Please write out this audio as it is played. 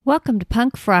Welcome to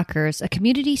Punk Frockers, a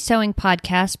community sewing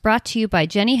podcast brought to you by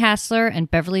Jenny Hassler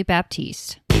and Beverly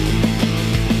Baptiste.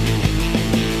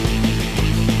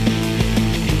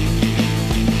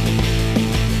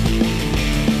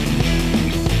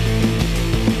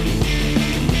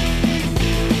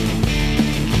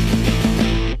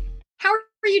 How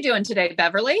are you doing today,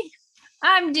 Beverly?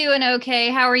 I'm doing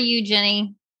okay. How are you,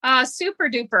 Jenny? Super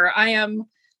duper.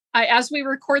 As we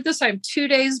record this, I'm 2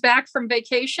 days back from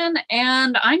vacation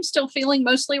and I'm still feeling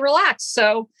mostly relaxed.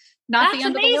 So not the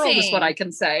end of the world is what I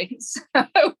can say. And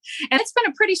it's been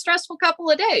a pretty stressful couple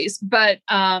of days, but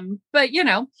you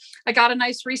know, I got a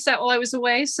nice reset while I was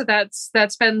away. So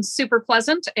that's been super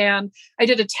pleasant. And I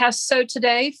did a test sew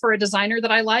today for a designer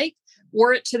that I like,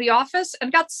 wore it to the office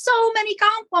and got so many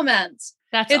compliments.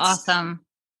 That's awesome.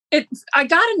 I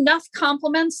got enough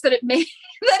compliments that it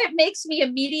makes me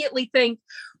immediately think,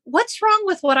 what's wrong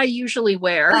with what I usually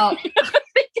wear? Oh.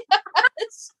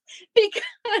 because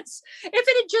if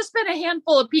it had just been a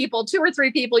handful of people, 2 or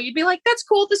 3 people, you'd be like, that's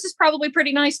cool. This is probably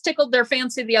pretty nice. Tickled their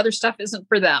fancy. The other stuff isn't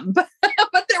for them. But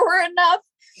there were enough.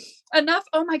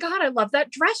 Oh my God, I love that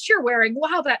dress you're wearing.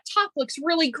 Wow, that top looks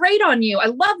really great on you. I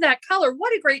love that color.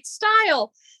 What a great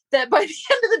style. That by the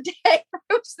end of the day,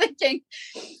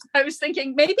 I was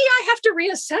thinking maybe I have to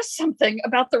reassess something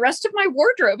about the rest of my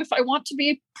wardrobe if I want to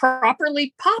be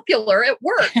properly popular at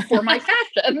work for my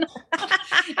fashion.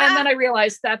 And then I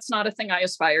realized that's not a thing I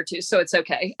aspire to, so it's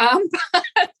okay.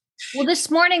 Well, this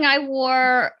morning I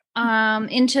wore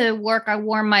into work. I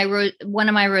wore one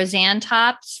of my Roseanne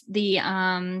tops.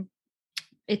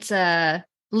 It's a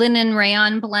linen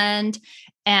rayon blend.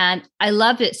 And I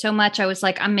loved it so much. I was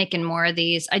like, I'm making more of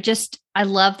these. I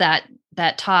love that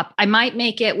top. I might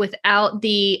make it without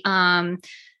the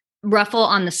ruffle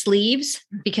on the sleeves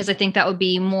because I think that would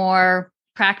be more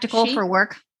practical for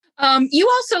work. You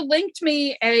also linked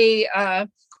me a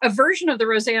version of the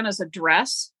Roseanne as a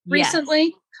dress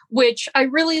recently, which I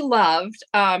really loved.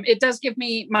 It does give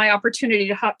me my opportunity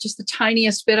to hop just the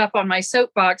tiniest bit up on my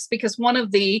soapbox because one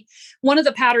of the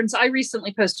patterns I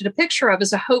recently posted a picture of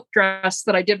is a hope dress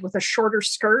that I did with a shorter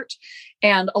skirt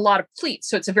and a lot of pleats.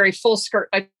 So it's a very full skirt.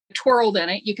 I twirled in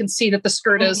it. You can see that the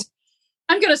skirt is,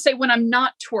 I'm going to say when I'm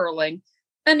not twirling,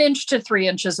 1 inch to 3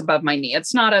 inches above my knee.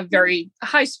 It's not a very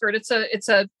high skirt. It's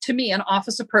a to me, an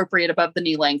office appropriate above the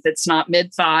knee length. It's not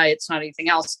mid thigh. It's not anything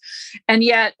else. And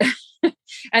yet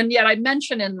I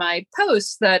mentioned in my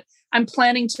post that I'm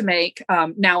planning to make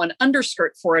now an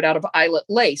underskirt for it out of eyelet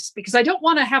lace because I don't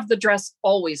want to have the dress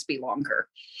always be longer.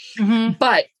 Mm-hmm.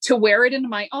 But to wear it into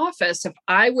my office, if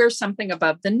I wear something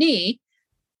above the knee,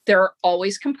 there are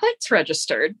always complaints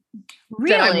registered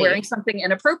that I'm wearing something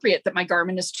inappropriate, that my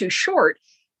garment is too short.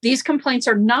 These complaints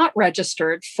are not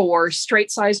registered for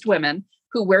straight-sized women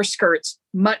who wear skirts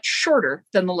much shorter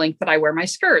than the length that I wear my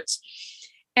skirts.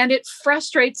 And it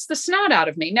frustrates the snot out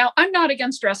of me. Now, I'm not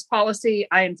against dress policy.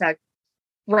 I, in fact,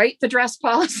 write the dress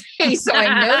policy. So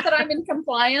I know that I'm in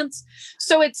compliance.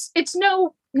 So it's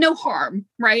no harm,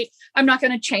 right? I'm not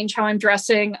going to change how I'm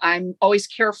dressing. I'm always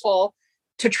careful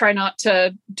to try not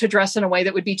to dress in a way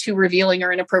that would be too revealing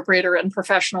or inappropriate or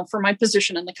unprofessional for my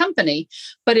position in the company.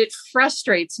 But it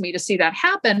frustrates me to see that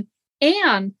happen.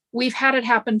 And we've had it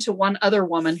happen to one other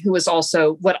woman who is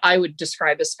also what I would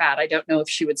describe as fat. I don't know if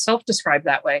she would self-describe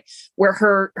that way, where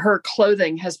her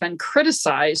clothing has been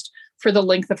criticized for the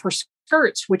length of her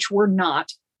skirts, which were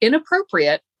not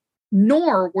inappropriate,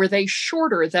 nor were they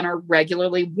shorter than are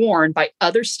regularly worn by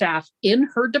other staff in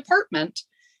her department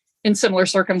in similar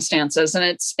circumstances. And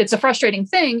it's a frustrating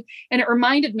thing. And it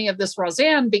reminded me of this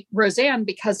Roseanne because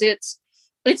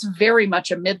it's very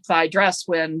much a mid-thigh dress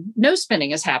when no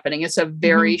spinning is happening. It's a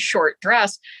very short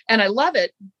dress and I love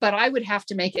it, but I would have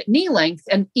to make it knee length.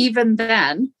 And even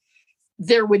then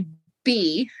there would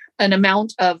be an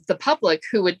amount of the public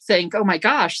who would think, oh my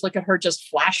gosh, look at her just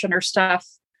flashing her stuff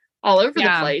all over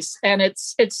the place. And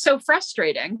it's so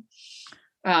frustrating.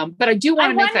 But I do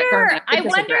want to make that garment. I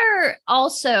wonder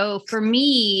also for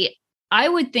me, I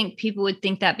would think people would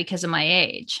think that because of my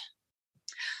age.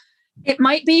 It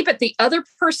might be, but the other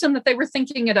person that they were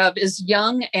thinking it of is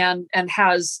young and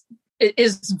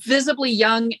is visibly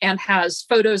young and has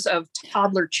photos of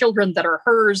toddler children that are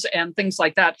hers and things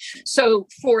like that. So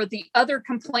for the other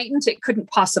complainant, it couldn't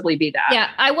possibly be that. Yeah,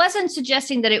 I wasn't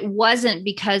suggesting that it wasn't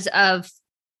because of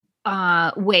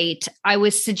weight. I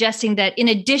was suggesting that in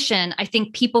addition, I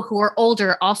think people who are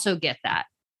older also get that.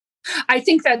 I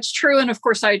think that's true. And of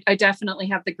course, I definitely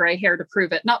have the gray hair to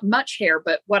prove it. Not much hair,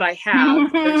 but what I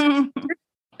have.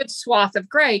 good swath of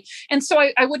gray. And so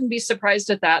I wouldn't be surprised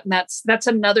at that. And that's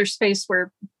another space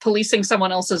where policing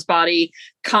someone else's body,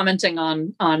 commenting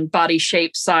on body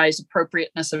shape, size,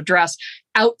 appropriateness of dress,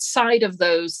 outside of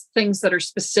those things that are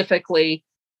specifically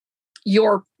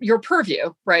your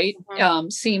purview, right? Mm-hmm.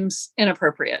 Seems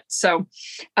inappropriate. So,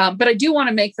 but I do want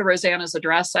to make the Rosanna's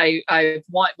address. I've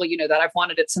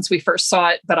wanted it since we first saw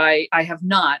it, but I have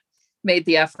not made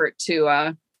the effort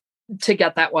to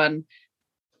get that one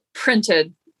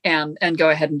printed and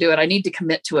go ahead and do it. I need to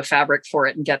commit to a fabric for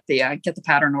it and get the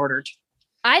pattern ordered.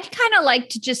 I'd kind of like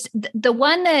to just, the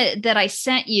one that I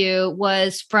sent you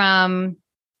was from,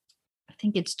 I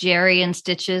think it's Jerry and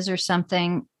Stitches or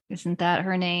something. Isn't that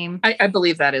her name? I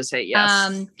believe that is it.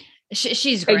 Yes.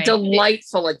 She's great. A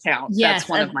delightful account. Yes. That's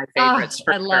one of my favorites.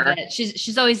 I love it.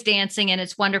 She's always dancing and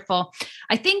it's wonderful.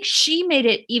 I think she made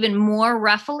it even more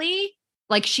ruffly.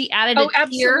 Like she added it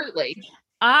here. Absolutely.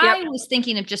 I was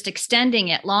thinking of just extending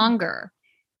it longer.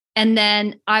 And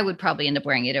then I would probably end up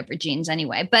wearing it over jeans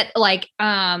anyway. But like,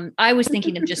 I was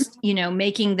thinking of just,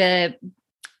 making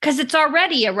because it's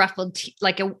already a ruffled,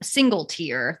 like a single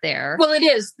tier there. Well, it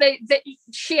is.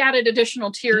 She added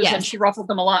additional tiers and she ruffled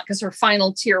them a lot because her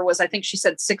final tier was, I think she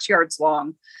said 6 yards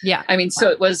long. Yeah. I mean,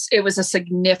 so it was a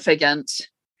significant,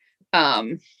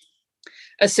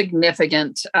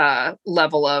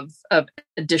 level of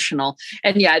additional.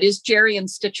 And yeah, it is Jerry and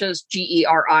Stitches,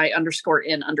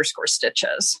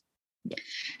 GERI_in_Stitches. Yeah.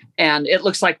 And it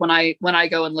looks like when I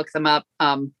go and look them up,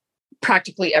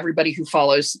 practically everybody who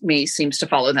follows me seems to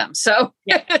follow them. So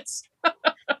it's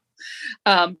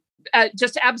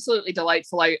just absolutely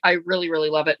delightful. I really,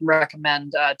 really love it and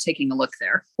recommend taking a look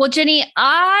there. Well, Jenny,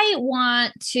 I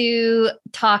want to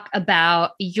talk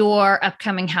about your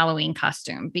upcoming Halloween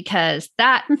costume because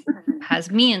that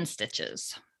has me in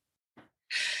stitches.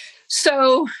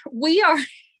 So we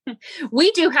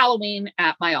do Halloween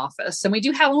at my office, and we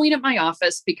do Halloween at my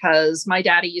office because my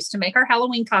daddy used to make our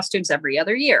Halloween costumes every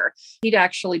other year. He'd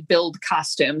actually build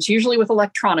costumes, usually with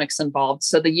electronics involved.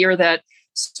 So the year that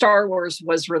Star Wars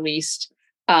was released,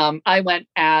 I went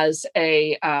as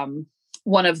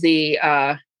one of the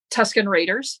Tusken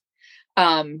Raiders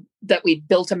that we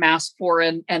built a mask for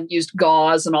and used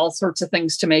gauze and all sorts of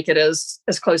things to make it as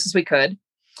close as we could.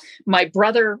 My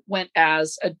brother went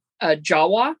as a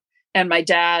Jawa. And my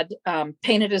dad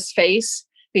painted his face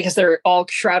because they're all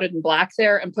shrouded in black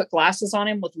there and put glasses on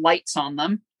him with lights on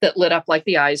them that lit up like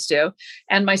the eyes do.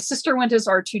 And my sister went as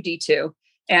R2-D2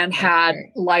 and had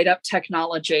light up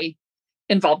technology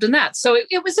involved in that. So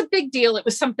it was a big deal. It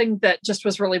was something that just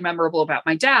was really memorable about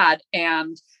my dad.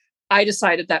 And I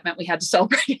decided that meant we had to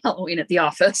celebrate Halloween at the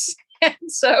office. And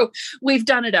so we've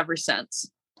done it ever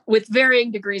since, with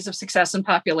varying degrees of success and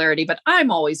popularity, but I'm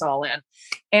always all in.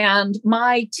 And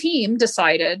my team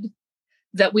decided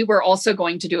that we were also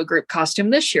going to do a group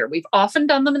costume this year. We've often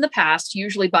done them in the past,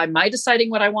 usually by my deciding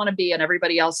what I want to be and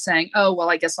everybody else saying, oh, well,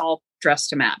 I guess I'll dress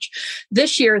to match.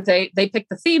 This year, they picked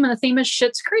the theme, and the theme is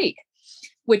Schitt's Creek,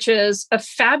 which is a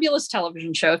fabulous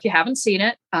television show. If you haven't seen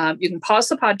it, you can pause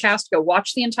the podcast, go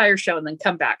watch the entire show, and then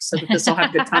come back so that this will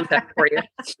have good content for you.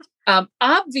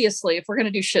 Obviously, if we're going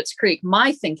to do Schitt's Creek,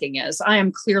 my thinking is I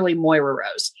am clearly Moira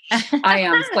Rose. I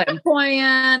am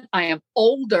flamboyant. I am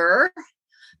older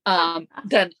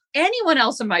than anyone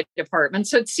else in my department.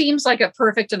 So it seems like a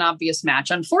perfect and obvious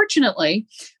match. Unfortunately,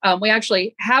 we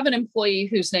actually have an employee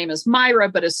whose name is Myra,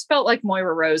 but is spelt like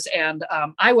Moira Rose. And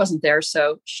I wasn't there,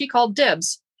 so she called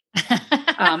dibs.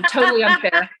 Totally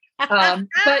unfair. But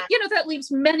that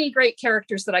leaves many great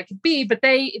characters that I could be, but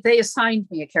they assigned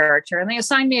me a character, and they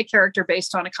assigned me a character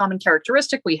based on a common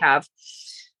characteristic we have,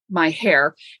 my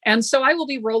hair. And so I will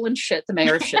be Roland Schitt, the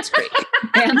mayor of Schitt's Creek.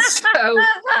 And so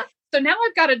now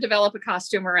I've got to develop a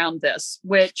costume around this,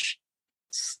 which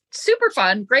super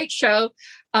fun, great show.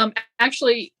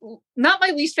 Actually not my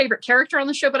least favorite character on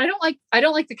the show, but I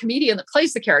don't like the comedian that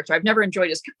plays the character. I've never enjoyed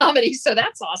his comedy. So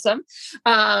that's awesome.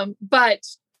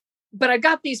 But I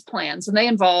got these plans, and they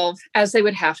involve, as they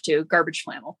would have to, garbage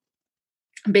flannel,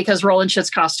 because Roland Schitt's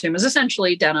costume is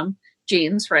essentially denim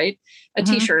jeans, right? A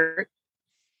t-shirt,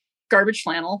 garbage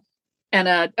flannel, and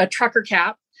a trucker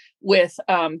cap with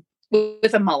a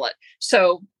mullet.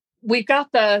 So we've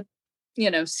got the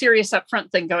serious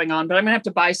upfront thing going on, but I'm gonna have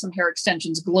to buy some hair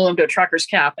extensions, glue them to a trucker's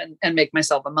cap, and make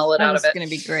myself a mullet out of it. It's going to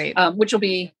be great. Which will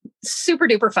be super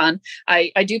duper fun.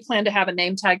 I do plan to have a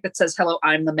name tag that says, hello,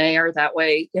 I'm the mayor. That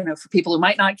way, for people who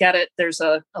might not get it, there's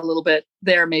a little bit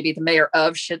there, maybe the mayor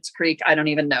of Schitt's Creek. I don't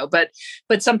even know, but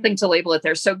something to label it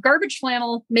there. So garbage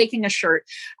flannel, making a shirt.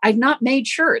 I've not made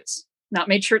shirts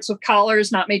with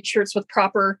collars, not made shirts with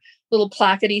proper little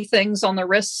plackety things on the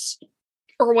wrists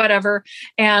or whatever.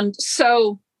 And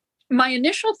so my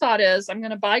initial thought is I'm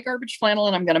going to buy garbage flannel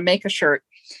and I'm going to make a shirt.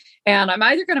 And I'm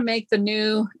either going to make the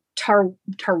new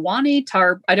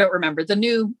I don't remember, the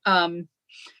new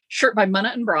shirt by Munna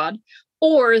and Broad,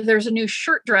 or there's a new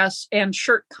shirt dress and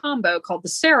shirt combo called the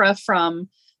Sarah from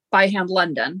By Hand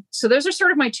London. So those are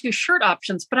sort of my two shirt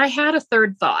options, but I had a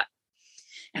third thought.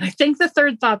 And I think the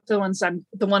third thought, the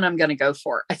one I'm going to go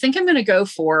for. I think I'm going to go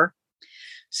for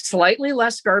slightly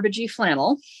less garbagey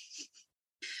flannel.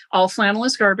 All flannel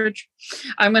is garbage.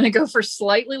 I'm going to go for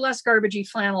slightly less garbagey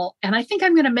flannel. And I think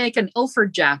I'm going to make an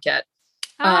Ilford jacket.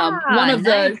 One of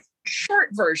the short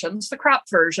versions, the crop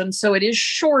version. So it is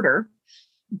shorter,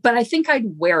 but I think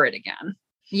I'd wear it again.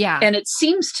 Yeah. And it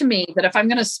seems to me that if I'm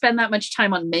going to spend that much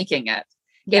time on making it,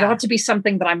 it ought to be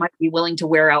something that I might be willing to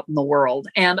wear out in the world.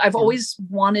 And I've always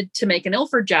wanted to make an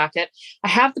Ilford jacket. I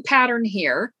have the pattern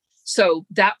here. So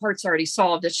that part's already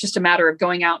solved. It's just a matter of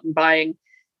going out and buying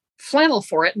flannel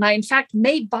for it. And I, in fact,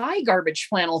 may buy garbage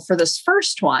flannel for this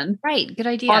first one. Right. Good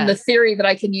idea. On the theory that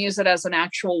I can use it as an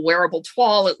actual wearable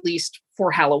toile, at least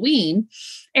for Halloween.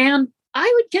 And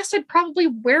I would guess I'd probably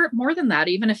wear it more than that,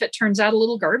 even if it turns out a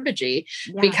little garbagey,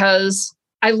 because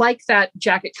I like that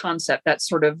jacket concept, that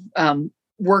sort of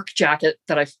work jacket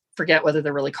that I forget whether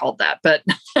they're really called that, but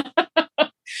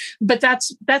but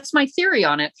that's my theory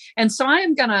on it. And so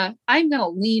I'm gonna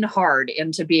lean hard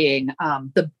into being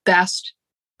the best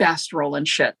Roland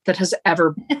shit that has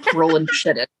ever Roland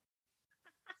shitted.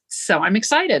 So I'm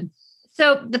excited.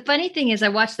 So the funny thing is I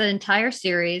watched the entire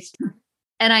series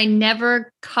and I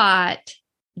never caught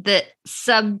the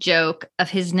sub joke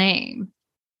of his name.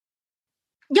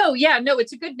 Oh yeah, no,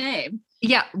 it's a good name.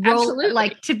 Yeah, absolutely.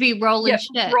 Like to be Roland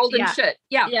shit. Roland shit.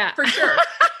 Yeah, for sure.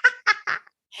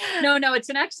 No, it's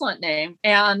an excellent name.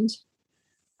 And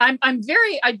I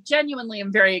genuinely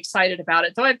am very excited about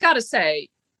it. Though I've got to say,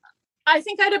 I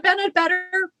think I'd have been a better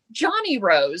Johnny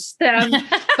Rose than,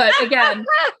 but again,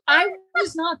 I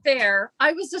was not there.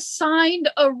 I was assigned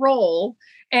a role.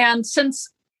 And since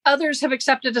others have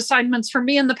accepted assignments for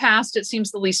me in the past, it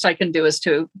seems the least I can do is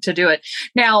to do it.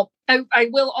 Now, I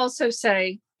will also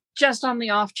say, just on the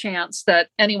off chance that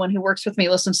anyone who works with me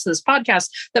listens to this podcast,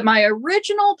 that my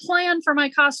original plan for my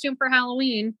costume for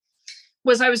Halloween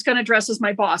was I was going to dress as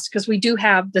my boss, because we do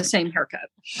have the same haircut.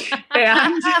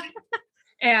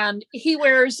 And he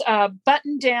wears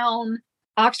button-down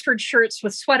Oxford shirts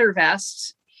with sweater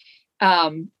vests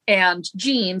and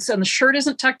jeans. And the shirt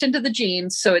isn't tucked into the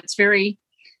jeans. So it's very,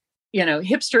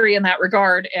 hipstery in that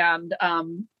regard. And,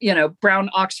 brown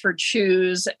Oxford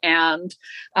shoes. And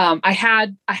I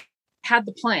had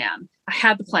the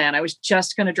plan. I was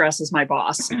just going to dress as my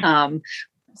boss.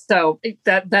 So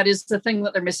that is the thing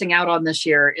that they're missing out on this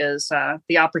year, is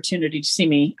the opportunity to see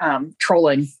me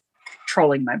trolling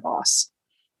my boss.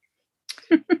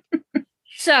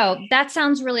 So that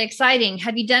sounds really exciting.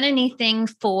 Have you done anything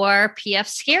for PF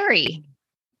Scary?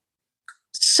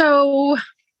 So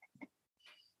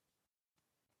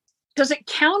does it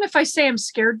count if I say I'm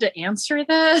scared to answer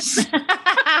this? No.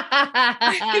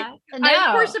 I,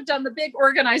 of course, have done the big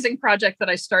organizing project that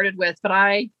I started with, but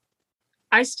I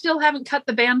still haven't cut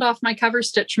the band off my cover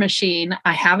stitch machine.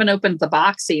 I haven't opened the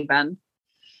box even.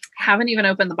 Haven't even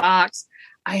opened the box.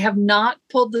 I have not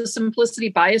pulled the Simplicity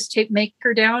bias tape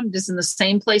maker down. It is in the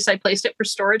same place I placed it for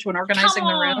storage when organizing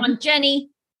the room. Come on, Jenny.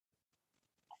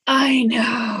 I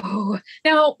know.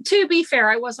 Now, to be fair,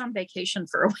 I was on vacation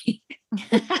for a week.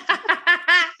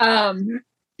 And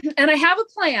I have a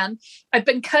plan. I've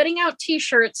been cutting out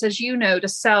t-shirts, as you know, to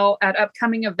sell at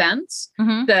upcoming events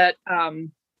that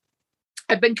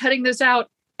I've been cutting those out,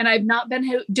 and I've not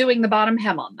been doing the bottom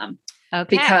hem on them.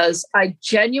 Okay. Because I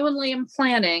genuinely am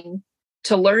planning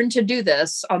to learn to do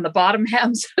this on the bottom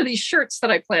hems of these shirts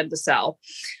that I plan to sell.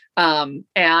 And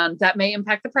that may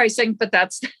impact the pricing, but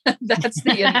that's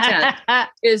the intent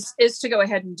is to go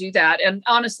ahead and do that. And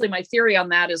honestly, my theory on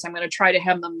that is I'm going to try to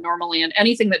hem them normally, and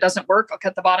anything that doesn't work, I'll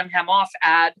cut the bottom hem off,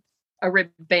 add a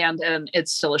rib band, and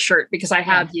it's still a shirt, because I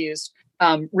have used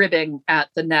ribbing at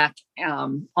the neck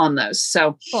on those.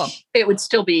 So cool. It would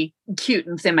still be cute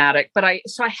and thematic, but I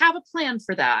have a plan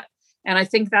for that. And I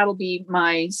think that'll be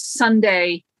my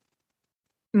Sunday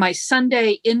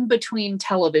in between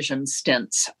television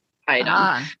stints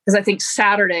item. Because I think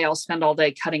Saturday I'll spend all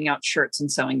day cutting out shirts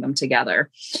and sewing them together.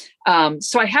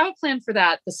 So I have a plan for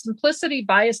that. The Simplicity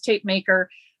bias tape maker,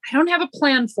 I don't have a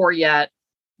plan for yet,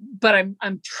 but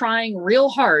I'm trying real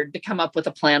hard to come up with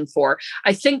a plan for.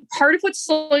 I think part of what's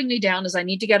slowing me down is I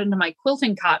need to get into my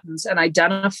quilting cottons and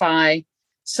identify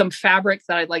some fabric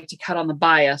that I'd like to cut on the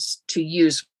bias to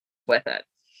use with it.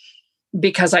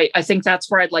 Because I think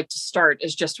that's where I'd like to start,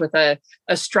 is just with a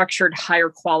structured, higher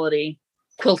quality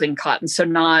quilting cotton. So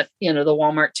not, the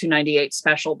Walmart $2.98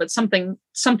 special, but something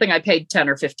I paid $10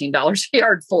 or $15 a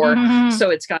yard for. Mm-hmm. So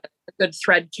it's got a good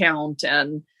thread count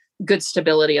and good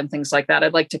stability and things like that.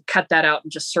 I'd like to cut that out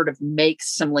and just sort of make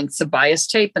some lengths of bias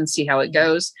tape and see how it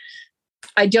goes.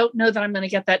 I don't know that I'm going to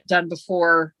get that done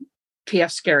before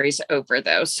PF Scary's over,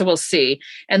 though. So we'll see.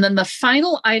 And then the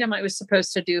final item I was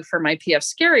supposed to do for my PF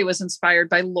Scary was inspired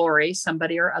by Lori,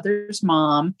 somebody or other's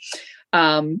mom.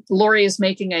 Lori is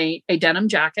making a denim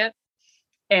jacket.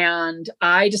 And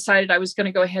I decided I was going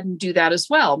to go ahead and do that as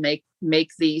well. Make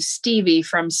the Stevie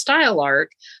from Style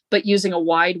Arc, but using a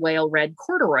wide wale red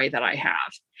corduroy that I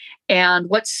have. And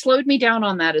what slowed me down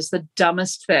on that is the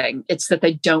dumbest thing. It's that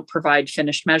they don't provide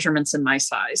finished measurements in my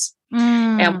size.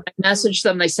 And when I messaged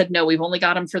them, they said, no, we've only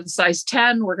got them for the size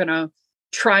 10. We're going to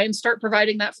try and start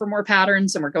providing that for more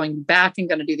patterns. And we're going back and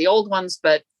going to do the old ones,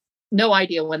 but no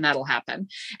idea when that'll happen.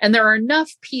 And there are enough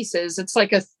pieces. It's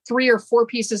like 3 or 4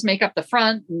 pieces make up the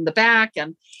front and the back,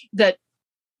 and that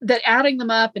adding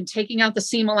them up and taking out the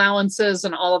seam allowances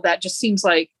and all of that just seems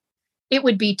like it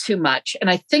would be too much. And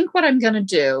I think what I'm going to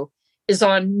do is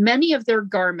on many of their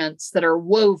garments that are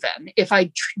woven, if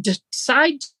I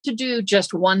decide to do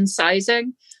just one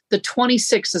sizing, the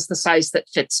 26 is the size that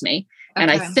fits me. Okay.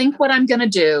 And I think what I'm going to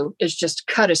do is just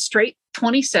cut a straight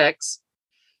 26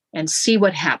 and see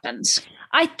what happens.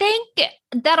 I think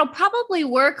that'll probably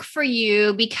work for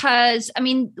you because,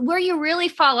 where you really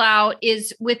fall out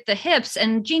is with the hips,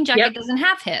 and jean jacket doesn't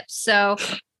have hips. So,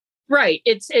 right.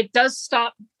 It does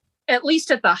stop at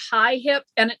least at the high hip.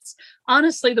 And it's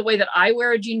honestly the way that I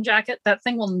wear a jean jacket, that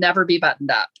thing will never be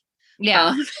buttoned up.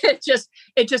 Yeah. It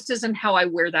just isn't how I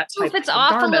wear that type if it's of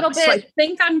off garment. a little bit. So I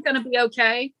think I'm going to be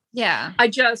okay. Yeah.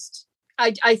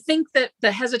 I think that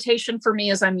the hesitation for me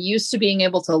is I'm used to being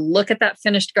able to look at that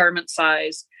finished garment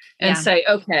size and say,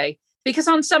 okay, because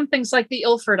on some things like the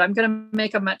Ilford, I'm going to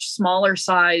make a much smaller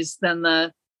size than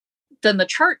the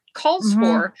chart calls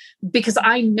for, because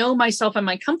I know myself and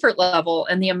my comfort level,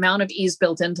 and the amount of ease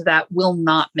built into that will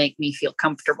not make me feel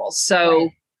comfortable. So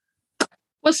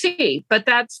we'll see, but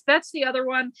that's the other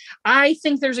one. I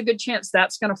think there's a good chance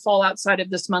that's going to fall outside of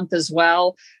this month as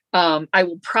well. I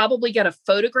will probably get a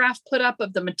photograph put up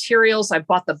of the materials. I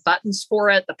bought the buttons for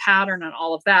it, the pattern and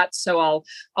all of that. So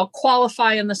I'll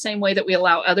qualify in the same way that we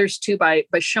allow others to by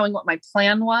showing what my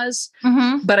plan was.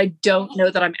 But I don't know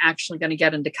that I'm actually going to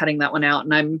get into cutting that one out.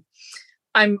 And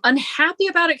I'm unhappy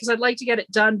about it because I'd like to get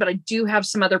it done, but I do have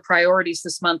some other priorities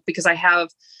this month because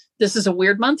this is a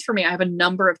weird month for me. I have a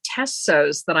number of test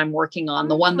sews that I'm working on.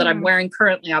 The one that I'm wearing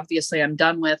currently, obviously I'm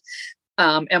done with.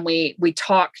 And we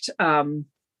talked,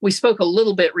 we spoke a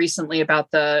little bit recently about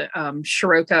the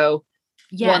Scirocco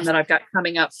one that I've got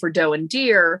coming up for doe and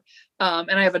deer.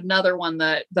 And I have another one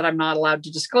that I'm not allowed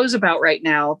to disclose about right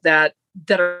now that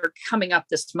are coming up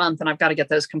this month. And I've got to get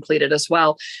those completed as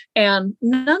well. And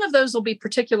none of those will be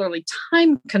particularly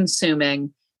time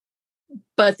consuming,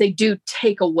 but they do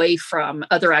take away from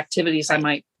other activities I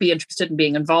might be interested in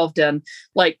being involved in,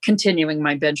 like continuing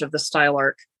my binge of the Style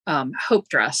Arc Hope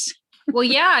dress. Well,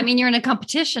 yeah. You're in a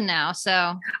competition now,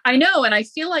 so. I know. And I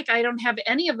feel like I don't have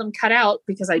any of them cut out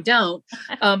because I don't,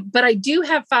 but I do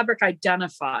have fabric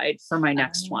identified for my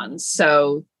next one.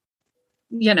 So,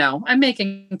 I'm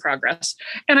making progress,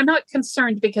 and I'm not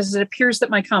concerned because it appears that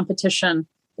my competition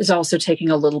is also taking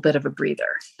a little bit of a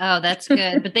breather. Oh, that's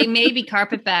good. But they may be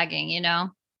carpetbagging,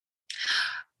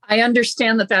 I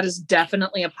understand that is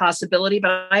definitely a possibility,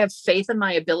 but I have faith in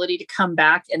my ability to come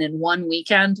back and in one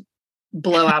weekend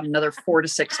blow out another 4 to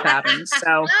 6 patterns.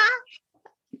 So,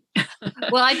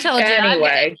 well, I told you,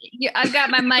 anyway, I've got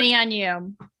my money on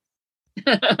you.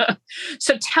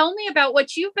 So tell me about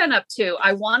what you've been up to.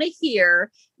 I want to hear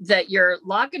that your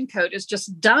login coat is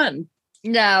just done.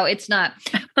 No, it's not.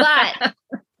 But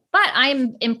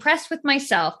I'm impressed with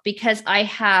myself because I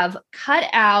have cut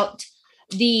out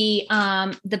the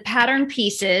pattern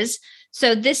pieces.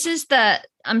 So this is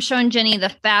I'm showing Jenny the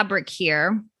fabric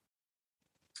here.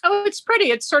 Oh, it's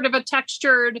pretty. It's sort of a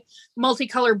textured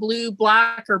multicolor blue,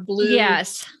 black or blue.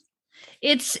 Yes.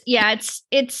 It's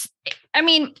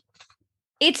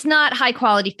not high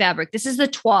quality fabric. This is the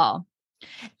toile,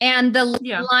 and the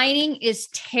lining is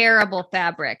terrible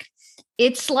fabric.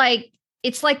 It's like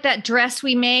that dress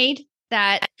we made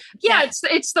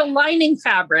it's the lining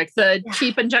fabric, the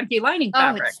cheap and junky lining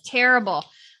fabric. Oh, it's terrible.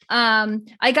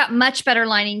 I got much better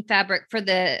lining fabric for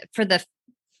the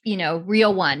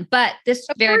real one, but this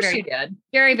very, very,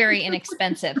 very, very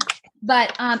inexpensive.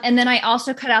 But, and then I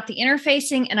also cut out the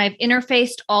interfacing, and I've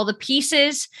interfaced all the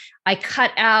pieces. I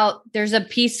cut out, there's a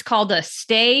piece called a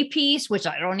stay piece, which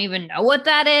I don't even know what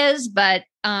that is, but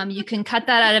you can cut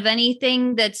that out of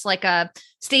anything that's like a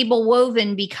stable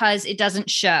woven because it doesn't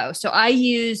show. So I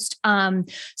used some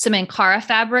Ankara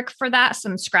fabric for that,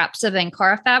 some scraps of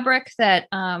Ankara fabric that,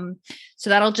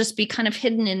 so that'll just be kind of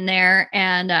hidden in there.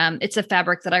 And it's a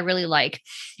fabric that I really like.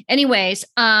 Anyways,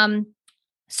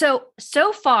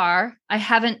 so far I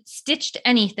haven't stitched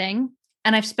anything,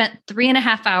 and I've spent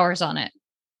 3.5 hours on it.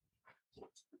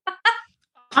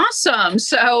 Awesome.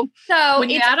 So when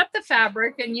you add up the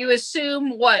fabric and you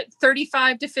assume what,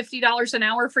 $35 to $50 an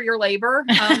hour for your labor,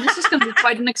 this is going to be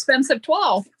quite an expensive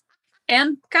toile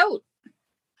and coat.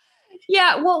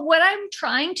 Yeah. Well, what I'm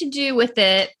trying to do with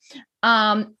it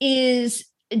is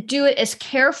do it as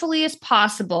carefully as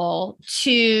possible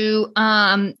to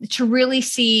really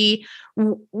see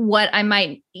what I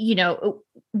might,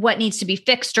 what needs to be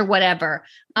fixed or whatever.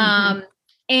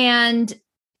 And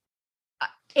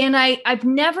I've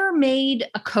never made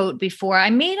a coat before. I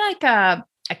made like a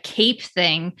cape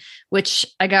thing, which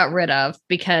I got rid of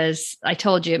because I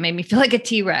told you it made me feel like a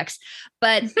T-Rex.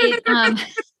 But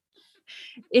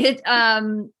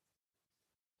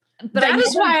that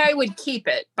is why I would keep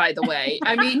it, by the way.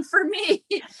 I mean, for me,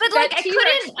 but like I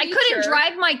couldn't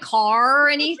drive my car or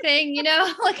anything,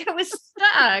 like I was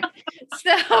stuck.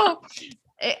 So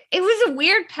it was a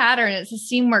weird pattern. It's a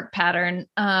seamwork pattern.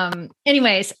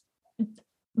 Anyways,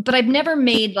 but I've never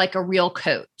made like a real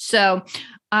coat. So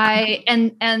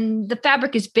and the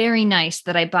fabric is very nice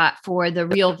that I bought for the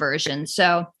real version.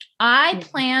 So I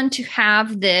plan to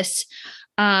have this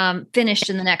finished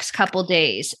in the next couple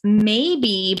days.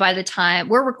 Maybe by the time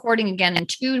we're recording again in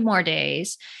 2 more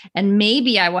days, and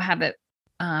maybe I will have it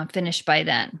finished by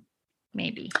then.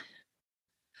 Maybe.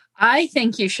 I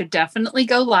think you should definitely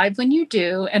go live when you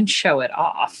do and show it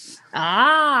off.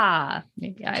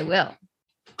 Maybe I will.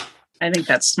 I think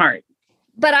that's smart.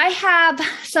 But I have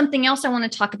something else I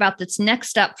want to talk about that's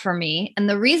next up for me. And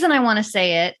the reason I want to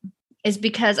say it is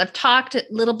because I've talked a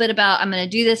little bit about, I'm going to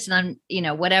do this and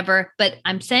I'm, whatever, but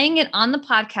I'm saying it on the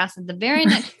podcast. And the very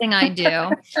next thing I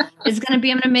do is going to be,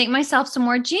 I'm going to make myself some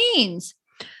more jeans.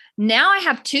 Now I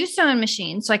have 2 sewing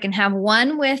machines, so I can have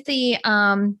one with the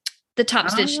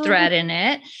top stitch thread in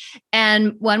it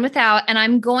and one without. And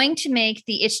I'm going to make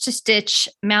the Itch to Stitch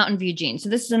Mountain View jeans. So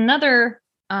this is another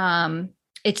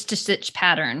Itch to Stitch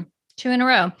pattern, 2 in a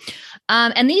row.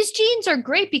 And these jeans are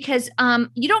great because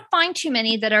you don't find too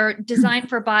many that are designed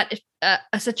for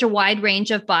such a wide range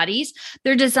of bodies.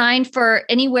 They're designed for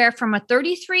anywhere from a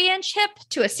 33-inch hip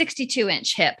to a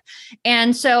 62-inch hip.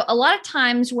 And so a lot of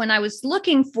times when I was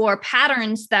looking for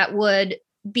patterns that would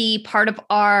be part of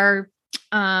our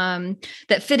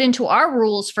that fit into our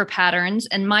rules for patterns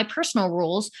and my personal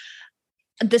rules,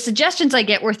 the suggestions I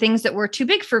get were things that were too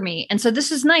big for me. And so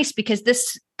this is nice because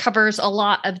this covers a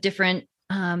lot of different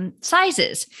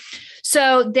sizes.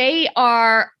 So they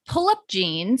are pull-up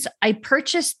jeans. I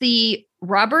purchased the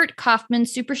Robert Kaufman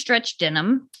Super Stretch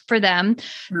Denim for them.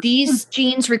 These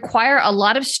jeans require a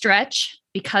lot of stretch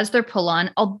because they're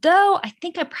pull-on, although I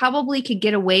think I probably could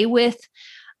get away with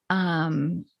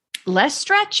less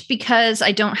stretch because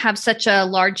I don't have such a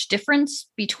large difference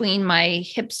between my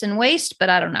hips and waist, but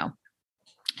I don't know.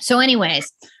 So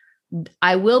anyways,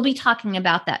 I will be talking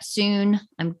about that soon.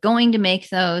 I'm going to make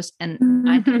those, and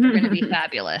I think they're going to be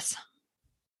fabulous.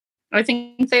 I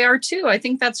think they are too. I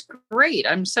think that's great.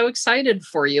 I'm so excited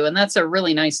for you. And that's a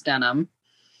really nice denim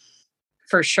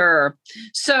for sure.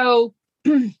 So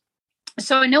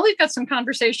I know we've got some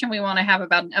conversation we want to have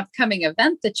about an upcoming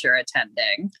event that you're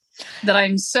attending that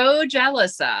I'm so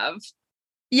jealous of.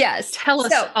 Yes. Tell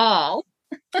us all.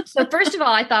 So first of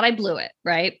all, I thought I blew it,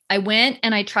 right? I went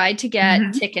and I tried to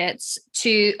get tickets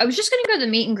I was just going to go to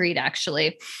the meet and greet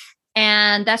actually.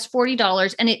 And that's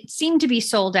 $40. And it seemed to be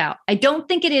sold out. I don't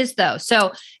think it is though.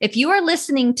 So if you are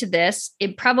listening to this,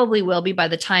 it probably will be by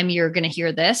the time you're going to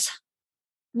hear this.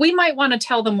 We might want to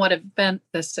tell them what event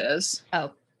this is.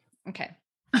 Oh, okay.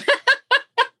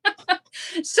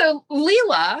 So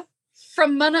Leela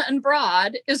from Munna and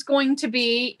Broad is going to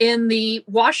be in the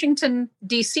Washington,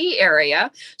 D.C.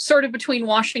 area, sort of between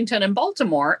Washington and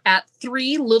Baltimore, at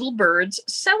Three Little Birds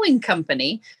Sewing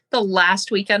Company the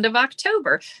last weekend of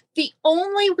October. The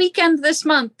only weekend this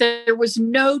month there was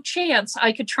no chance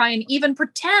I could try and even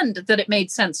pretend that it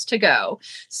made sense to go.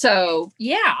 So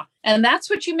yeah, and that's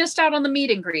what you missed out on the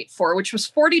meet and greet for, which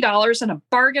was $40 and a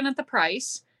bargain at the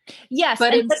price. Yes,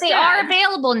 but they are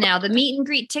available now. The meet and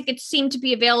greet tickets seem to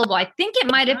be available. I think it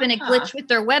might have been a glitch with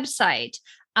their website.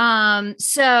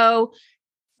 So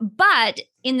But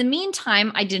in the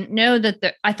meantime, I didn't know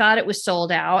that I thought it was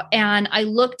sold out. And I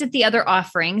looked at the other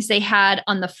offerings. They had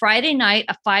on the Friday night,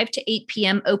 a 5 to 8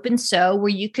 p.m. open sew where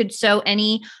you could sew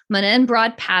any Mona and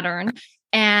Broad pattern.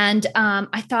 And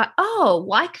I thought, oh,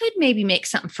 well, I could maybe make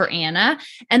something for Anna.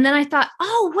 And then I thought,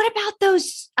 oh, what about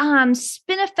those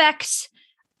Spinifex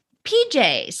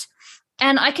PJs?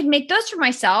 And I could make those for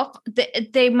myself.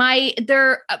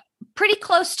 They're pretty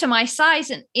close to my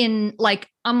size in like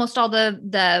almost all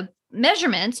the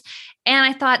measurements. And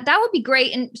I thought that would be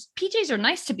great. And PJs are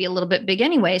nice to be a little bit big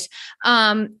anyways.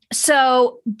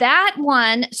 So that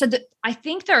one, I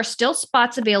think there are still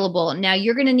spots available. Now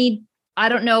you're going to need, I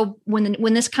don't know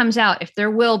when this comes out, if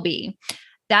there will be.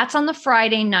 That's on the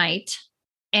Friday night.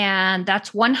 And that's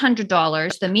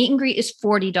 $100. The meet and greet is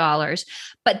 $40.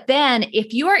 But then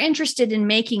if you are interested in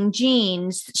making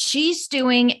jeans, she's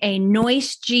doing a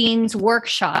Noise Jeans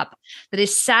workshop that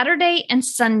is Saturday and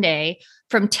Sunday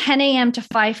from 10 a.m. to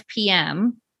 5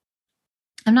 p.m.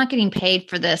 I'm not getting paid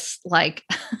for this like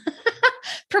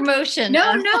promotion.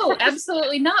 No,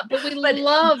 absolutely not. But we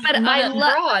love Mona and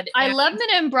Broad. I love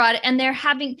Mona and Broad, and they're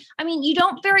having. I mean, you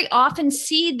don't very often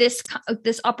see this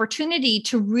opportunity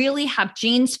to really have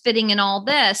jeans fitting in all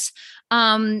this.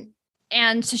 And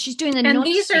so she's doing the. And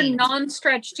these are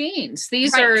non-stretch jeans.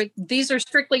 These are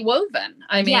strictly woven.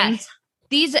 I mean. Yes.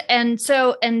 And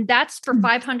that's for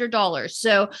 $500.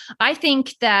 So I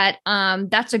think that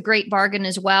that's a great bargain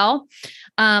as well.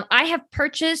 I have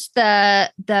purchased the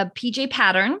PJ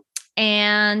pattern,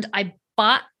 and I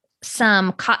bought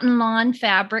some cotton lawn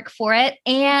fabric for it,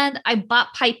 and I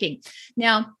bought piping.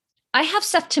 Now I have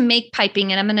stuff to make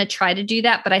piping, and I'm going to try to do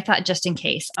that, but I thought just in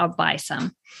case I'll buy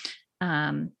some.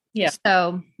 Yeah.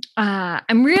 So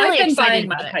I'm really excited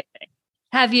about it. Piping.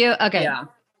 Have you? Okay. Yeah.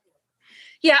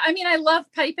 Yeah, I mean, I love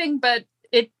piping, but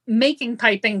making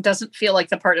piping doesn't feel like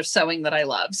the part of sewing that I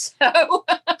love. So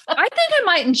I think I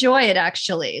might enjoy it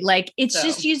actually. Like it's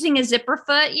just using a zipper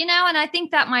foot, and I think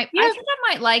I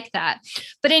might like that.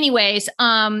 But anyways,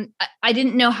 I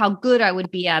didn't know how good I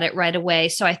would be at it right away.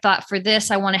 So I thought for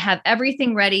this, I want to have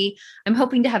everything ready. I'm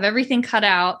hoping to have everything cut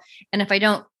out. And if I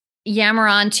don't yammer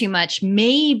on too much,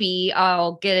 maybe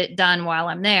I'll get it done while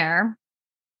I'm there.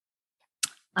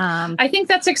 I think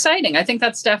that's exciting. I think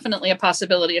that's definitely a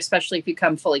possibility, especially if you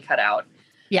come fully cut out.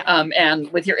 Yeah.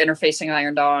 And with your interfacing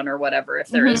ironed on or whatever, if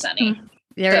there is any.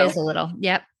 There is a little.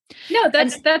 Yep. No,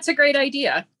 that's a great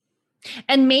idea.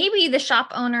 And maybe the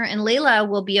shop owner and Layla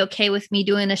will be okay with me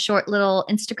doing a short little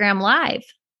Instagram live.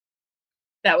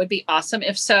 That would be awesome.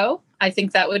 If so, I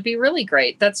think that would be really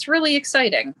great. That's really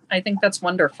exciting. I think that's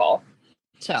wonderful.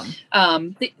 So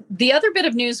the other bit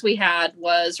of news we had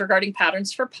was regarding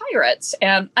patterns for pirates.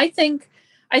 And I think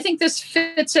this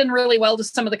fits in really well to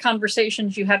some of the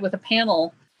conversations you had with a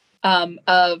panel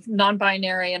of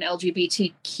non-binary and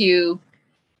LGBTQ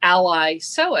ally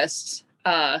sewists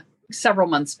several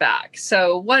months back.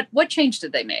 So what change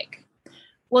did they make?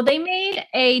 Well, they made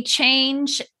a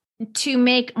change to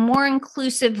make more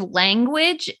inclusive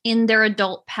language in their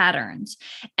adult patterns.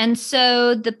 And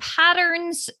so the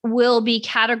patterns will be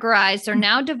categorized. They're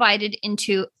now divided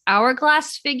into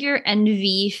hourglass figure and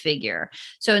V figure.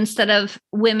 So instead of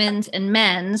women's and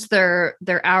men's, they're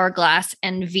hourglass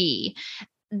and V.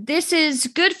 This is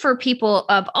good for people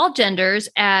of all genders,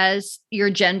 as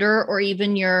your gender or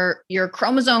even your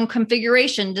chromosome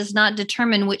configuration does not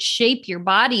determine which shape your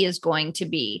body is going to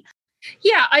be.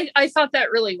 Yeah, I thought that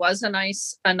really was a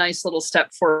nice little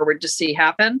step forward to see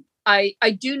happen. I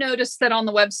do notice that on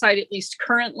the website, at least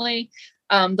currently,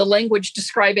 the language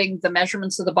describing the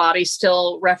measurements of the body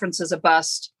still references a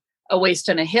bust, a waist,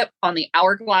 and a hip on the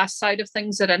hourglass side of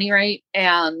things at any rate.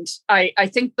 And I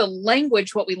think the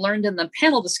language, what we learned in the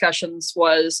panel discussions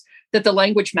was that the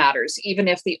language matters. Even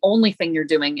if the only thing you're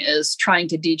doing is trying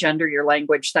to degender your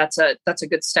language, that's a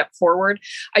good step forward.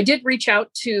 I did reach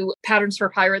out to Patterns for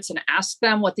Pirates and ask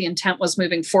them what the intent was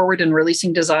moving forward in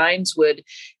releasing designs. Would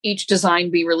each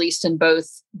design be released in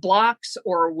both blocks,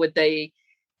 or would they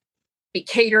be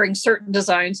catering certain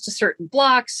designs to certain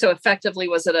blocks? So effectively,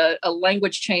 was it a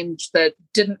language change that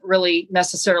didn't really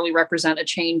necessarily represent a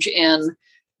change in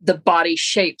the body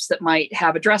shapes that might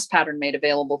have a dress pattern made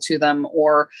available to them,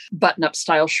 or button-up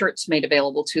style shirts made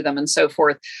available to them, and so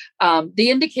forth? The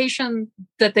indication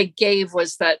that they gave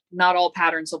was that not all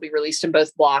patterns will be released in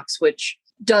both blocks, which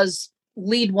does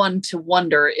lead one to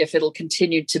wonder if it'll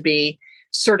continue to be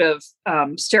sort of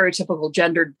stereotypical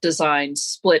gender designs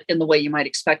split in the way you might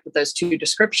expect with those two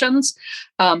descriptions.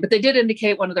 But they did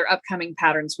indicate one of their upcoming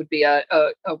patterns would be a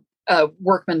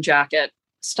workman jacket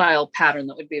style pattern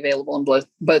that would be available in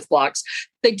both blocks.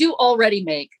 They do already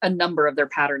make a number of their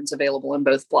patterns available in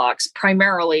both blocks,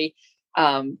 primarily.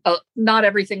 Not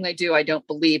everything they do, I don't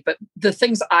believe, but the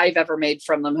things I've ever made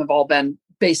from them have all been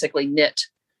basically knit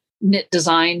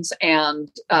designs. And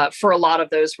for a lot of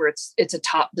those where it's a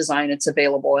top design, it's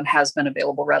available and has been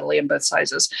available readily in both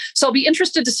sizes. So I'll be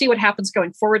interested to see what happens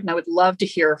going forward. And I would love to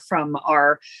hear from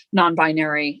our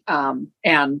non-binary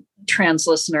and trans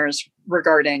listeners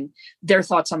regarding their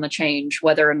thoughts on the change,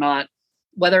 whether or not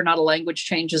a language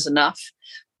change is enough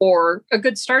or a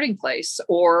good starting place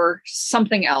or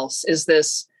something else. Does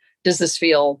this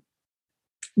feel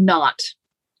not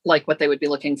like what they would be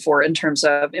looking for in terms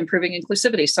of improving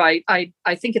inclusivity? So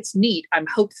I think it's neat. I'm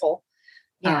hopeful,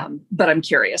 but I'm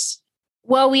curious.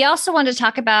 Well, we also want to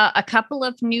talk about a couple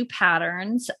of new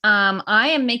patterns. I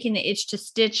am making the Itch to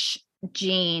Stitch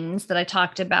jeans that I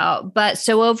talked about, but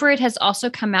Sew Over It has also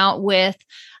come out with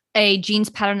a jeans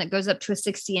pattern that goes up to a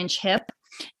 60-inch hip.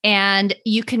 And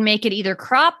you can make it either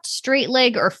cropped, straight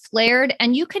leg, or flared.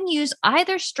 And you can use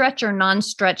either stretch or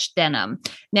non-stretch denim.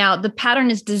 Now, the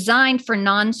pattern is designed for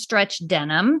non-stretch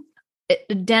denim,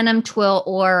 twill,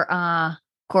 or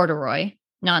corduroy,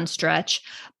 non-stretch.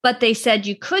 But they said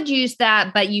you could use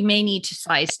that, but you may need to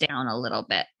size down a little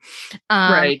bit.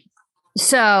 Right.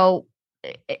 So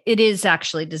it is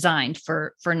actually designed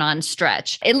for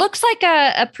non-stretch. It looks like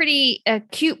a pretty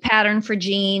cute pattern for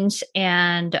jeans,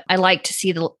 and I like to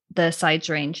see the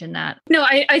size range in that. No,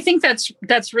 I think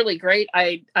that's really great.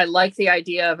 I like the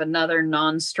idea of another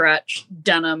non-stretch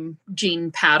denim jean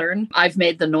pattern. I've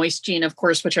made the Noise jean, of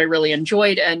course, which I really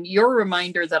enjoyed, and your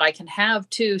reminder that I can have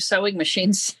 2 sewing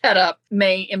machines set up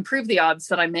may improve the odds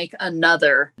that I make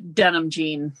another denim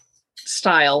jean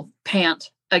style pant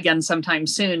again sometime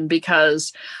soon,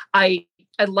 because I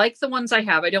like the ones I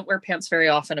have. I don't wear pants very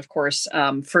often, of course.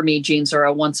 For me, jeans are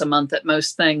a once a month at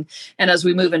most thing. And as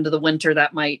we move into the winter,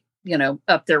 that might,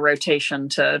 up their rotation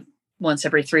to once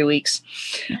every 3 weeks.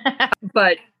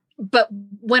 But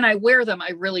when I wear them, I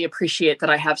really appreciate that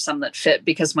I have some that fit,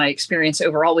 because my experience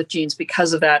overall with jeans,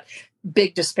 because of that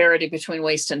big disparity between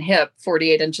waist and hip,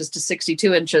 48 inches to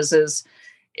 62 inches is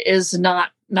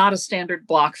not a standard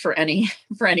block for any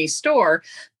store.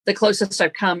 The closest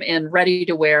I've come in ready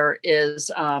to wear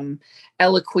is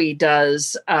Eloquii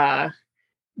does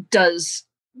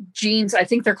jeans. I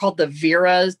think they're called the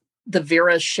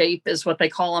Vera shape is what they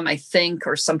call them, I think,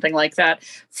 or something like that,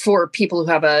 for people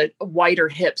who have a wider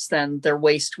hips than their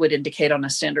waist would indicate on a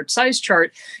standard size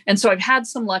chart. And so I've had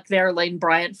some luck there. Lane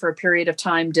Bryant for a period of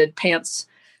time did pants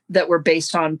that were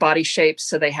based on body shapes.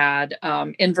 So they had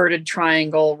inverted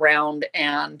triangle, round,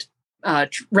 and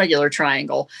regular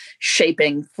triangle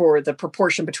shaping for the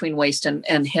proportion between waist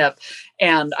and hip.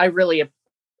 And I really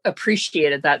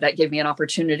appreciated that. That gave me an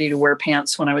opportunity to wear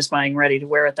pants when I was buying ready to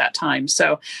wear at that time.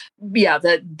 So yeah,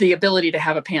 the ability to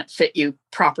have a pant fit you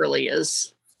properly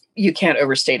you can't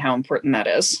overstate how important that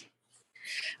is.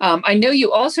 I know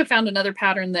you also found another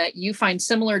pattern that you find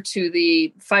similar to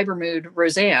the Fiber Mood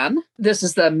Roseanne. This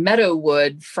is the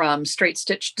Meadowwood from Straight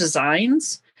Stitch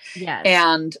Designs. Yes.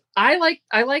 And I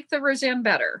like the Roseanne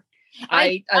better.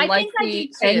 I like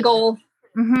the angle.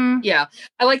 Mm-hmm. Yeah,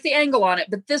 I like the angle on it,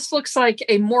 but this looks like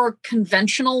a more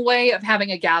conventional way of having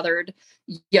a gathered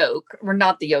yoke, or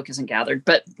not, the yoke isn't gathered,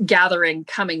 but gathering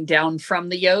coming down from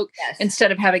the yoke. Yes.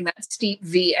 Instead of having that steep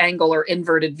V angle or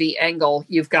inverted V angle,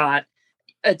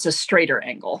 it's a straighter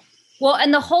angle. Well,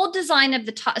 and the whole design of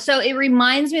the top, so it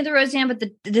reminds me of the Roseanne, but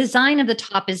the design of the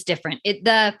top is different. It's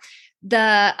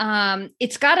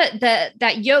got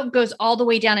that yoke goes all the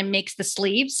way down and makes the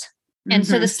sleeves. And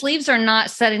so the sleeves are not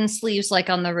set in sleeves like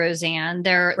on the Roseanne.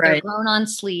 They're grown on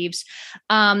sleeves.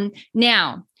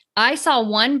 Now, I saw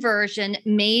one version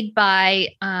made by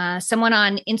someone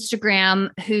on Instagram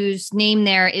whose name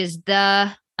there is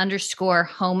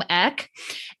 _home ec.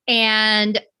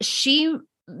 And she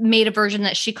made a version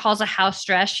that she calls a house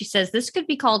dress. She says this could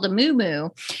be called a moo-moo.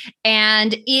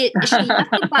 And she left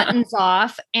the buttons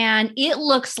off, and it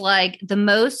looks like the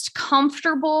most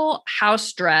comfortable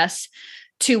house dress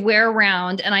to wear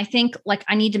around. And I think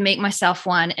I need to make myself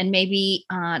one. And maybe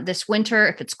this winter,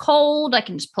 if it's cold, I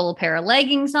can just pull a pair of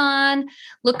leggings on.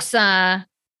 Looks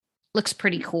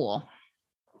pretty cool.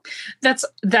 That's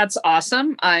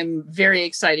awesome. I'm very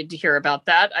excited to hear about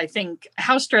that. I think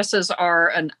house dresses are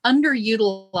an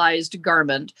underutilized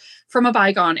garment from a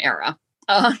bygone era.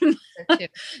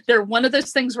 They're one of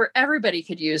those things where everybody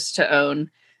could use to own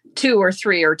 2 or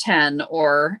 3 or 10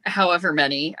 or however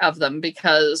many of them,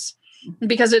 because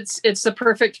it's the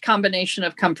perfect combination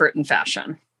of comfort and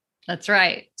fashion. That's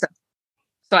right.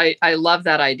 So I love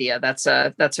that idea. That's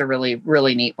a really,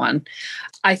 really neat one.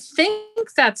 I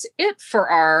think that's it for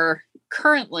our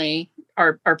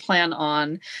plan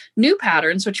on new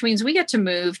patterns, which means we get to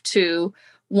move to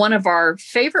one of our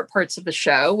favorite parts of the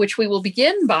show, which we will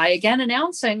begin by again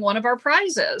announcing one of our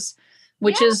prizes,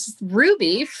 which is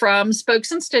Ruby from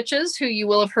Spokes and Stitches, who you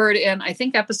will have heard in, I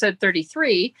think, episode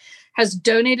 33, has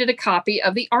donated a copy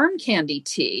of the Arm Candy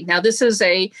tee. Now, this is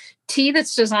a tee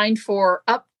that's designed for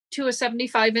up to a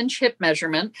 75-inch hip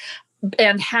measurement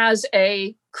and has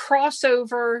a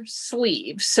crossover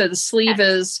sleeve. So the sleeve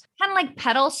is kind of like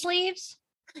petal sleeves.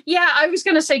 Yeah, I was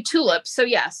going to say tulips. So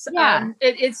yes,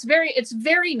 it's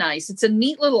very nice. It's a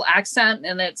neat little accent,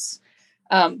 and it's,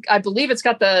 I believe it's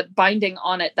got the binding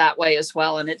on it that way as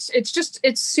well. And it's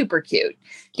super cute.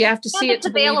 You have to see it. It's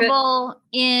available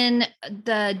in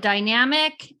the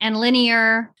dynamic and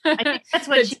linear. I think that's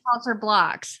what she calls her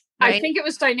blocks. Right? I think it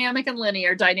was dynamic and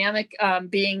linear. Dynamic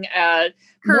being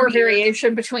more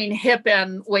variation between hip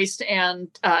and waist and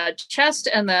chest,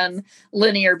 and then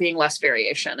linear being less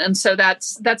variation. And so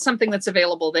that's something that's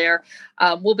available there.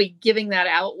 We'll be giving that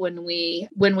out when we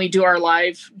do our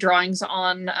live drawings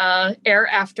on air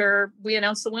after we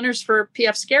announce the winners for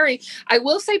PF Scary. I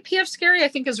will say PF Scary, I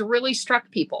think, has really struck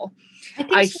people.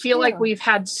 I feel like we've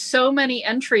had so many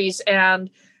entries, and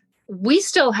we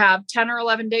still have 10 or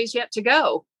 11 days yet to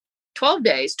go. 12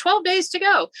 days to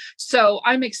go. So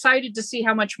I'm excited to see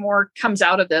how much more comes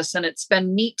out of this. And it's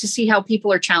been neat to see how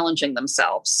people are challenging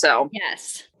themselves. So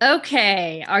yes.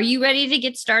 Okay. Are you ready to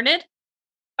get started?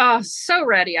 So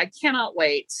ready. I cannot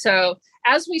wait. So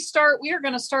as we start, we are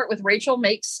going to start with Rachel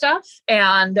Makes Stuff.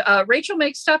 And Rachel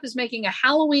Makes Stuff is making a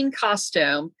Halloween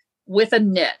costume with a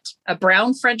knit, a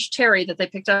brown French terry that they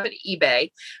picked up at eBay,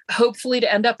 hopefully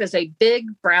to end up as a big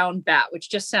brown bat, which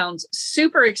just sounds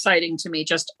super exciting to me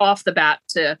just off the bat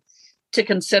to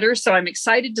consider. So I'm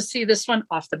excited to see this one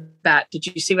off the bat. Did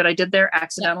you see what I did there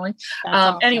accidentally?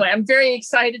 Awesome. Anyway, I'm very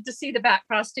excited to see the bat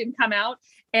costume come out.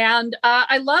 And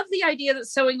I love the idea that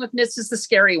sewing with knits is the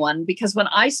scary one, because when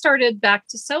I started back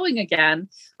to sewing again,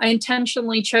 I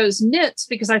intentionally chose knits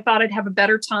because I thought I'd have a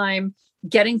better time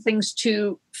getting things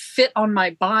to fit on my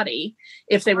body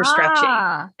if they were stretchy.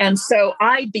 And so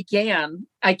I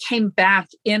came back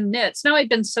in knits. Now I'd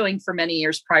been sewing for many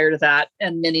years prior to that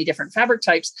and many different fabric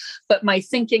types, but my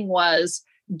thinking was,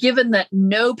 given that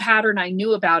no pattern I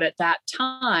knew about at that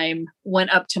time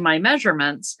went up to my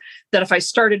measurements, that if I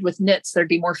started with knits, there'd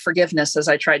be more forgiveness as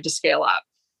I tried to scale up.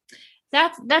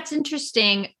 That's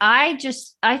interesting. I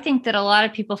think that a lot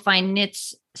of people find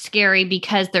knits scary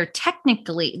because they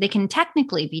can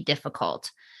technically be difficult.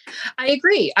 I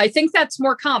agree. I think that's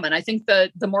more common. I think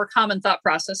the more common thought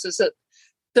process is that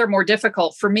they're more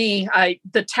difficult. For me,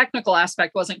 the technical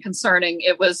aspect wasn't concerning.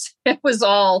 It was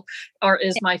all, or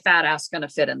is my fat ass going to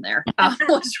fit in there?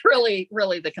 Was really,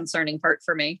 really the concerning part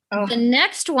for me. Oh. The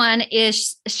next one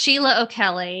is Sheila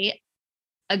O'Kelly,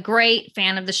 a great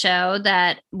fan of the show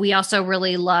that we also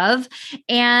really love.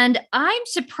 And I'm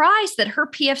surprised that her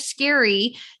PF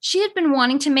Scary, she had been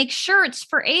wanting to make shirts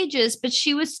for ages, but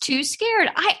she was too scared.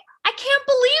 I can't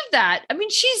believe that. I mean,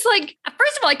 she's like,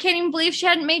 first of all, I can't even believe she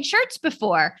hadn't made shirts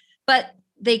before, but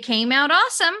they came out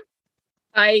awesome.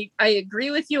 I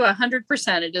agree with you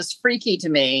 100%. It is freaky to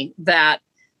me that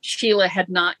Sheila had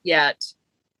not yet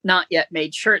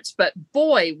made shirts, but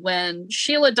boy, when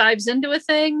Sheila dives into a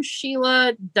thing,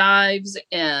 Sheila dives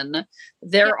in.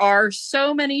 There are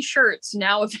so many shirts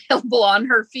now available on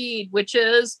her feed, which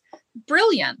is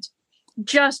brilliant.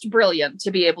 Just brilliant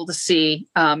to be able to see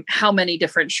how many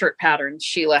different shirt patterns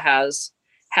Sheila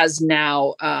has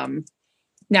now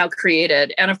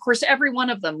created. And of course, every one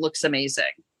of them looks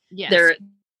amazing. Yes.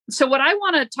 So what I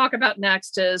want to talk about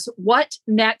next is What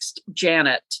Next,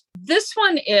 Janet? This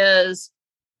one is,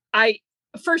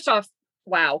 first off,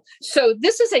 wow. So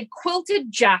this is a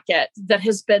quilted jacket that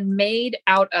has been made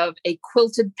out of a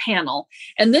quilted panel.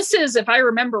 And this is, if I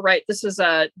remember right, this is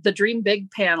the Dream Big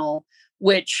panel,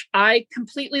 which I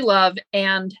completely love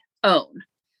and own.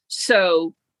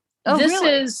 So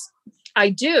I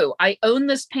do. I own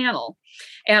this panel,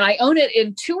 and I own it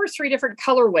in 2 or 3 different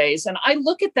colorways. And I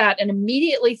look at that and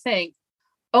immediately think,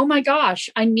 oh my gosh,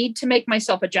 I need to make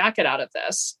myself a jacket out of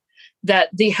this. That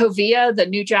the Hovea, the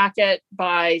new jacket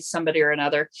by somebody or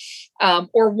another,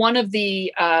 or one of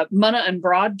the Munna and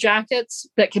Broad jackets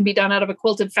that can be done out of a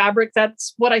quilted fabric.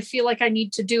 That's what I feel like I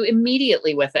need to do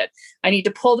immediately with it. I need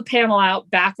to pull the panel out,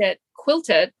 back it, quilt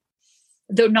it,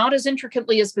 though not as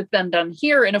intricately as it's been done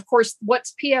here. And of course,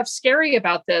 what's PF scary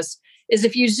about this is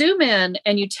if you zoom in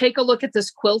and you take a look at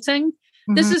this quilting,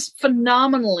 this is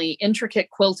phenomenally intricate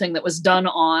quilting that was done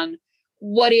on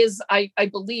what is, I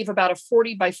believe, about a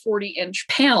 40 by 40 inch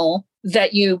panel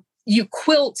that you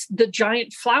quilt the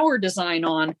giant flower design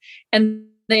on. And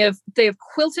they have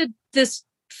quilted this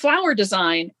flower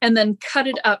design and then cut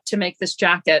it up to make this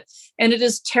jacket. And it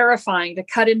is terrifying to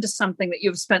cut into something that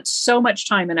you've spent so much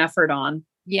time and effort on.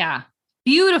 Yeah.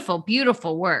 Beautiful,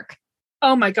 beautiful work.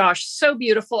 Oh my gosh, so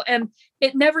beautiful. And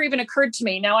it never even occurred to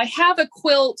me. Now I have a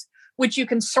quilt, which you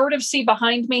can sort of see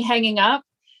behind me hanging up,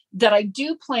 that I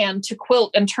do plan to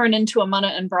quilt and turn into a Munna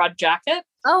and Broad jacket.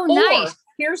 Oh, nice. Or,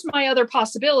 here's my other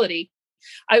possibility.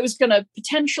 I was going to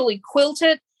potentially quilt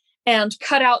it and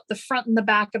cut out the front and the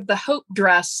back of the Hope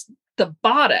dress, the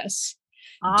bodice,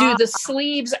 do the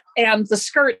sleeves and the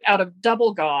skirt out of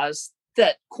double gauze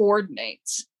that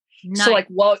coordinates. Nice. So like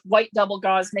white double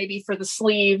gauze, maybe for the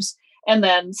sleeves, and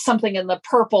then something in the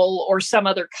purple or some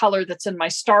other color that's in my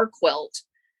star quilt,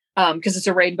 because it's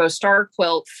a rainbow star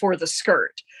quilt for the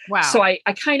skirt. Wow. So I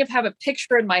kind of have a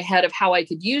picture in my head of how I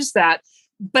could use that,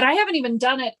 but I haven't even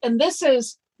done it. And this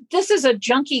is a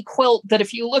junky quilt that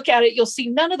if you look at it, you'll see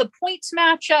none of the points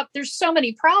match up. There's so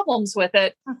many problems with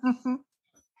it.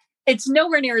 It's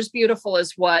nowhere near as beautiful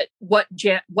as what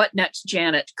Next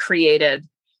Janet created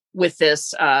with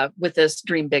this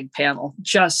Dream Big panel.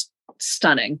 Just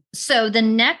stunning. So the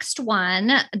next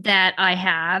one that I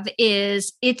have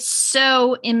is It's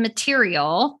So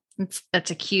Immaterial.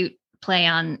 That's a cute play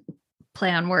on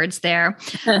words there.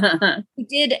 We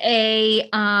did a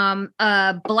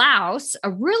blouse,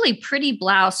 a really pretty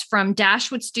blouse from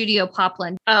Dashwood Studio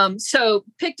Poplin. So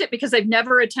picked it because I've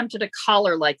never attempted a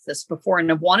collar like this before and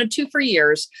have wanted to for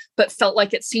years, but felt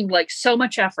like it seemed like so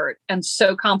much effort and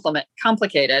so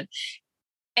complicated.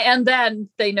 And then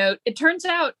they note, it turns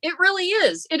out it really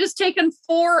is. It has taken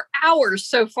 4 hours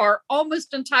so far,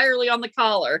 almost entirely on the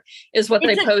collar, is what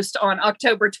they post on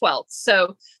October 12th.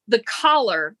 So the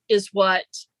collar is what,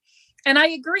 and I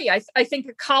agree. I think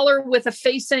a collar with a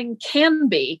facing can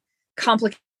be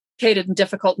complicated and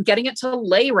difficult, and getting it to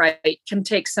lay right can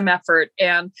take some effort.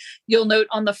 And you'll note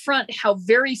on the front how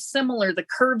very similar the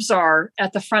curves are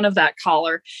at the front of that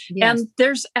collar. Yes. And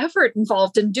there's effort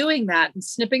involved in doing that and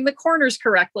snipping the corners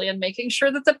correctly and making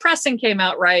sure that the pressing came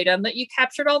out right and that you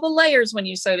captured all the layers when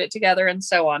you sewed it together and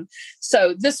so on.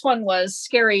 So this one was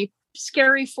scary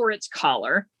for its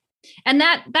collar. And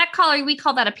that collar, we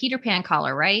call that a Peter Pan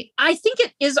collar, right? I think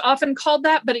it is often called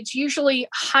that, but it's usually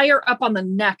higher up on the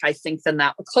neck, I think, than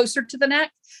that, closer to the neck.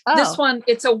 Oh. This one,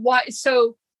 it's a wide.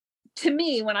 So to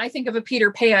me, when I think of a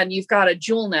Peter Pan, you've got a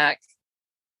jewel neck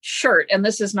shirt, and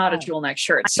this is not a jewel neck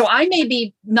shirt. So I may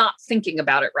be not thinking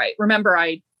about it right. Remember,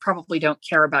 I probably don't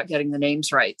care about getting the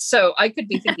names right. So I could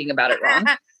be thinking about it wrong.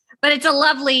 But it's a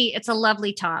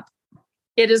lovely top.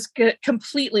 It is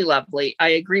completely lovely. I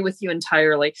agree with you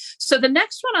entirely. So the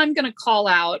next one I'm going to call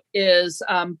out is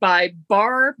by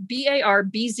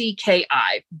BARBZKI,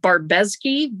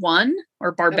 Barbezki 1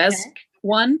 or Barbesk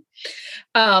 1.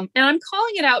 And I'm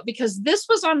calling it out because this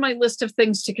was on my list of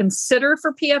things to consider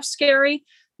for PF Scary,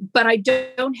 but I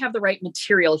don't have the right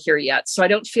material here yet. So I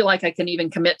don't feel like I can even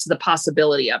commit to the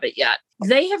possibility of it yet.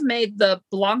 They have made the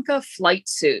Blanca flight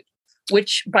suit,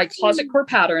 which by Closet Core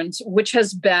Patterns, which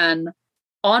has been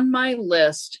on my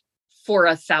list for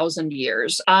 1,000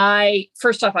 years.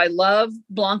 First off, I love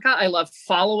Blanca. I love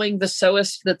following the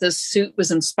sewist that this suit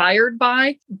was inspired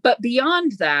by. But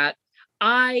beyond that,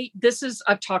 I've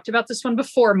talked about this one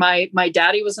before. My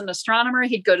daddy was an astronomer.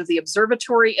 He'd go to the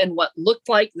observatory in what looked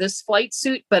like this flight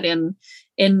suit, but in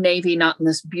navy, not in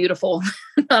this beautiful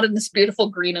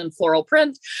green and floral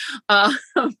print.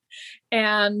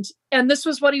 And this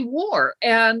was what he wore.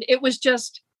 And it was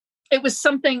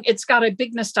something, it's got a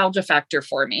big nostalgia factor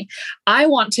for me. I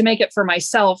want to make it for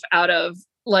myself out of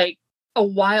like a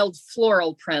wild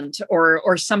floral print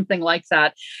or something like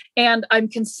that. And I'm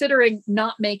considering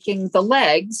not making the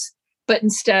legs, but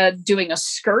instead doing a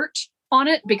skirt on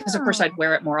it, because of course I'd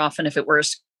wear it more often if it were a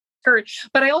skirt.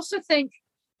 But I also think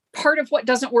part of what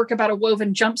doesn't work about a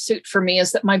woven jumpsuit for me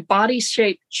is that my body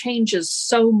shape changes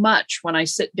so much when I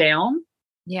sit down.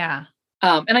 Yeah.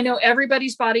 And I know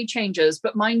everybody's body changes,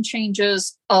 but mine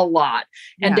changes a lot.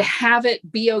 Yeah. And to have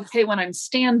it be okay when I'm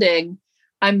standing,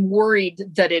 I'm worried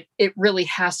that it really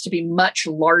has to be much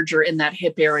larger in that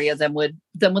hip area than would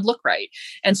look right.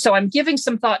 And so I'm giving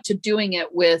some thought to doing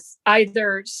it with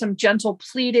either some gentle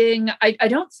pleating. I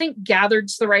don't think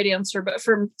gathered's the right answer, but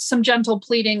from some gentle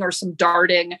pleating or some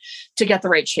darting to get the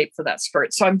right shape for that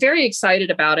skirt. So I'm very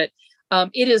excited about it.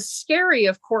 It is scary,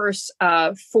 of course,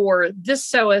 for this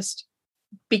sewist,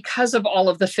 because of all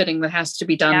of the fitting that has to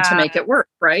be done to make it work,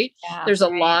 right? Yeah, there's a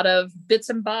lot of bits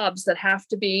and bobs that have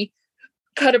to be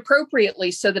cut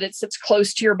appropriately so that it sits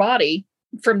close to your body.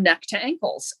 from neck to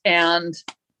ankles. And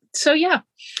so, yeah,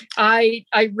 I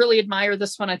really admire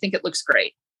this one. I think it looks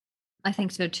great. I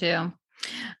think so too.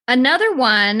 Another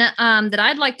one that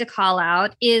I'd like to call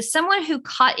out is someone who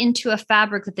caught into a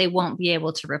fabric that they won't be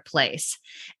able to replace.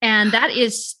 And that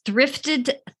is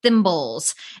Thrifted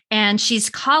Thimbles. And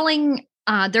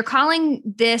they're calling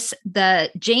this the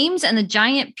James and the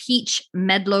Giant Peach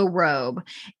Medlow robe.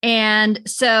 And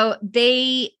so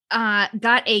they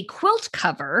got a quilt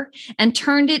cover and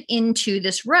turned it into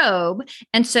this robe.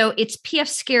 And so it's PF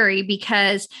Scary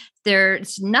because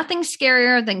there's nothing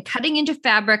scarier than cutting into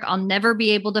fabric I'll never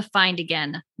be able to find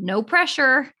again. No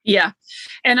pressure. Yeah.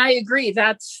 And I agree.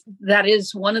 That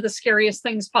is one of the scariest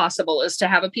things possible, is to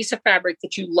have a piece of fabric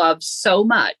that you love so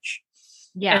much.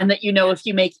 Yeah. And that, if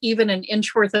you make even an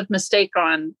inch worth of mistake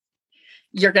on,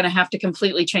 you're going to have to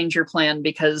completely change your plan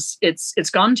because it's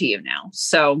gone to you now.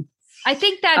 So I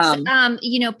think that's,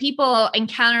 people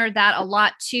encounter that a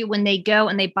lot too when they go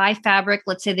and they buy fabric.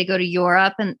 Let's say they go to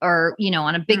Europe or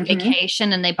on a big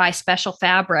vacation and they buy special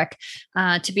fabric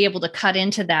to be able to cut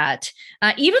into that.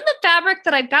 Even the fabric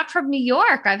that I've got from New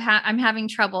York, I'm having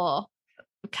trouble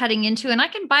cutting into, and I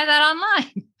can buy that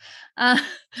online.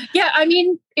 Yeah, I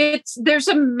mean, there's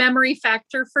a memory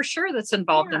factor for sure that's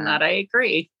involved in that. I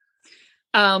agree.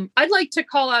 I'd like to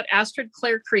call out Astrid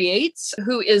Clare Creates,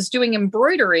 who is doing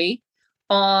embroidery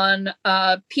on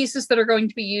pieces that are going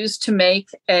to be used to make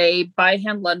a by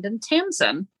hand London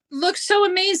Tamsin. Looks so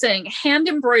amazing, hand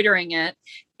embroidering it.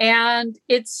 And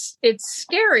it's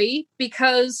scary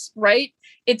because, right,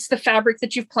 it's the fabric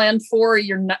that you've planned for.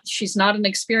 She's not an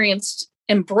experienced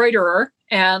embroiderer.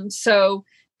 And so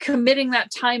committing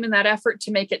that time and that effort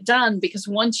to make it done, because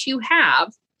once you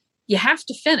have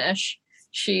to finish.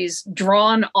 She's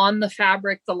drawn on the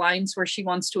fabric the lines where she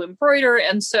wants to embroider.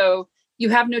 And so you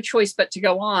have no choice but to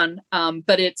go on.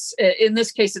 But in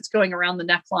this case, it's going around the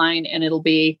neckline, and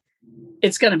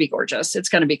it's going to be gorgeous. It's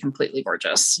going to be completely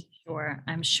gorgeous.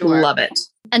 I'm sure. Love it.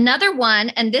 Another one,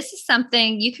 and this is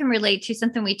something you can relate to,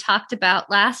 something we talked about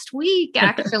last week,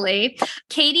 actually.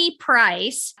 Katie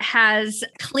Price has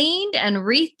cleaned and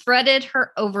rethreaded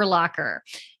her overlocker.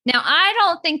 Now, I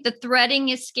don't think the threading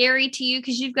is scary to you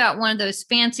because you've got one of those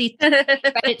fancy thread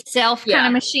itself kind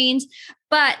of machines.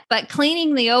 But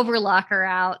cleaning the overlocker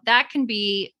out, that can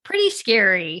be pretty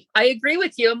scary. I agree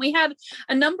with you. And we had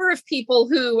a number of people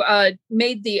who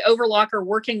made the overlocker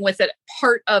working with it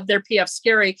part of their PF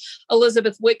Scary.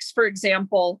 Elizabeth Wicks, for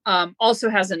example, also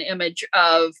has an image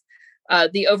of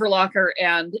the overlocker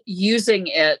and using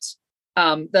it.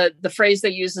 The phrase they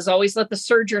use is always let the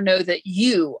serger know that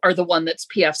you are the one that's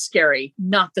PF Scary,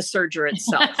 not the serger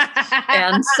itself.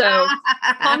 And so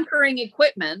conquering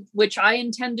equipment, which I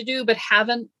intend to do, but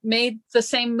haven't made the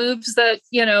same moves that,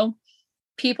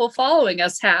 people following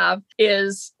us have,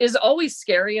 is always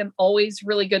scary and always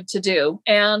really good to do.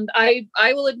 And I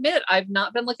will admit, I've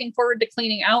not been looking forward to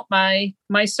cleaning out my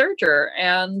serger.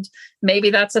 And maybe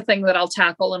that's a thing that I'll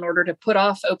tackle in order to put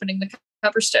off opening the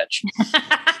cover stitch.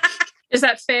 Is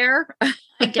that fair?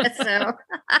 I guess so.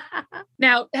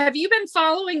 Now, have you been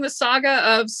following the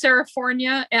saga of Sarah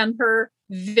Fornia and her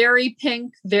very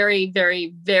pink, very,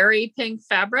 very, very pink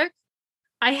fabric?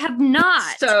 I have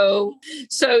not. So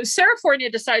Sarah Fornia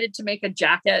decided to make a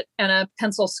jacket and a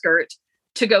pencil skirt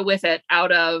to go with it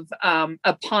out of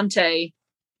a Ponte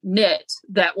knit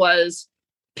that was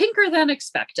pinker than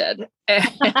expected.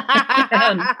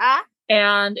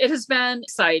 And it has been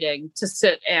exciting to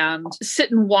sit and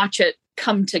watch it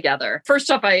come together.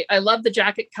 First off, I love the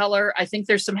jacket color. I think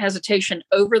there's some hesitation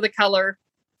over the color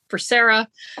for Sarah.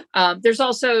 There's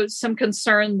also some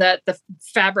concern that the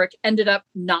fabric ended up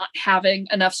not having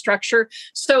enough structure.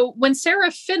 So when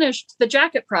Sarah finished the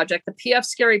jacket project, the PF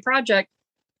Scary project,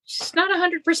 she's not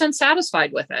 100%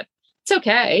 satisfied with it. It's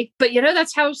okay. But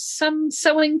that's how some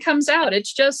sewing comes out.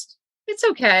 It's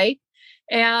okay.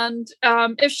 And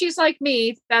if she's like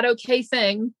me, that okay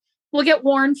thing will get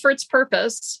worn for its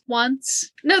purpose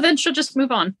once. No, then she'll just move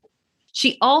on.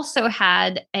 She also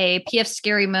had a PF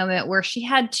Scary moment where she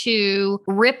had to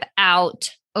rip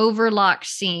out overlock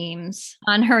seams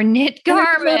on her knit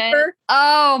garment.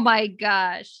 Oh my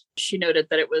gosh. She noted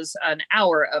that it was an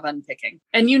hour of unpicking.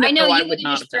 And I would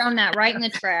not have thrown that right in the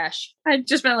trash. I'd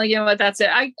just been like, what, that's it.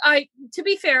 I to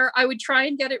be fair, I would try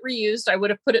and get it reused. I would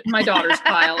have put it in my daughter's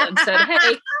pile and said,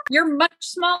 hey, you're much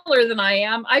smaller than I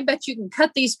am. I bet you can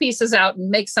cut these pieces out and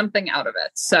make something out of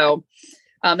it. So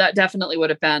that definitely would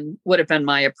have been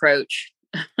my approach.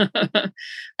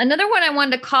 Another one I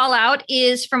wanted to call out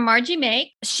is from Margie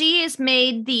Make. She has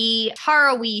made the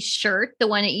Taraweeh shirt, the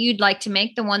one that you'd like to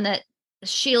make, the one that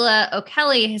Sheila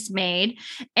O'Kelly has made.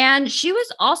 And she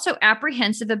was also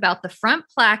apprehensive about the front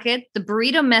placket, the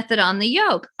burrito method on the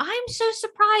yoke. I'm so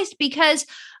surprised because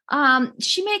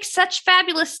she makes such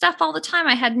fabulous stuff all the time.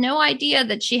 I had no idea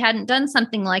that she hadn't done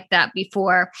something like that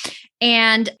before.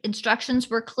 And instructions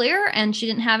were clear and she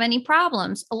didn't have any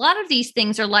problems. A lot of these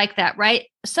things are like that, right?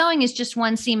 Sewing is just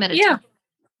one seam at a time.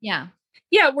 Yeah.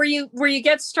 Yeah, where you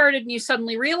get started and you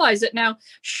suddenly realize it. Now,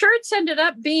 shirts ended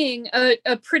up being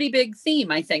a pretty big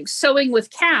theme, I think. Sewing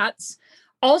with Cats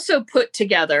also put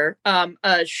together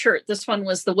a shirt. This one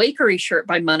was the Wakery shirt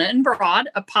by Munna and Broad,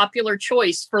 a popular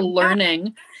choice for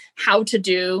learning how to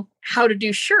do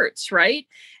shirts, right?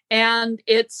 And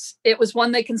it was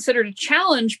one they considered a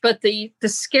challenge, but the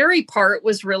scary part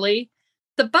was really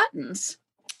the buttons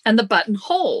and the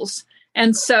buttonholes.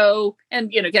 And so,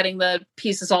 getting the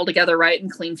pieces all together right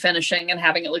and clean finishing and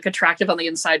having it look attractive on the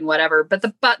inside and whatever. But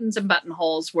the buttons and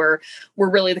buttonholes were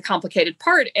really the complicated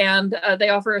part. And they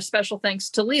offer a special thanks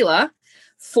to Leela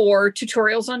for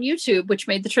tutorials on YouTube, which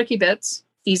made the tricky bits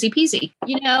easy peasy.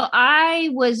 I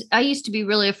used to be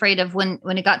really afraid of when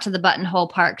it got to the buttonhole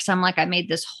part, because I'm like, I made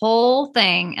this whole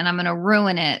thing and I'm going to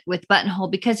ruin it with buttonhole,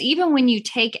 because even when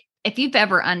if you've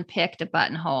ever unpicked a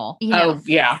buttonhole,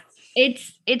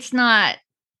 it's not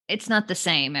the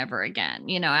same ever again,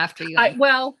 after you.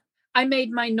 I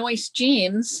made my Noyce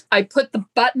jeans. I put the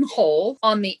buttonhole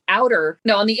on the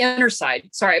inner side.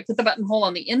 Sorry, I put the buttonhole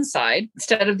on the inside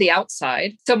instead of the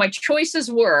outside. So my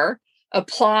choices were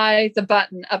apply the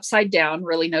button upside down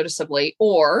really noticeably,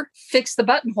 or fix the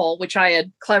buttonhole, which I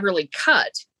had cleverly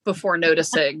cut before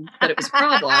noticing that it was a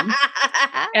problem.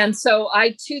 And so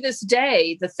to this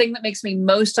day, the thing that makes me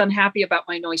most unhappy about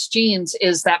my Noyce jeans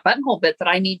is that buttonhole bit that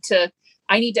I need to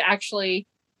actually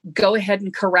go ahead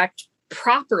and correct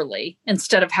properly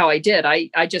instead of how I did.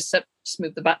 I just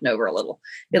smooth the button over a little.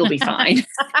 It'll be fine.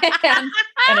 and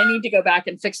I need to go back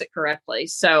and fix it correctly.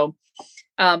 So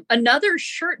another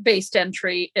shirt-based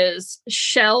entry is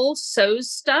Shell Sews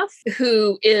Stuff,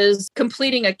 who is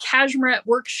completing a Cashmerette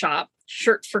workshop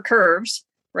shirt for curves,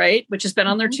 right? Which has been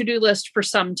on their to-do list for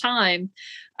some time,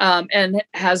 and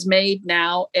has made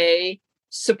now a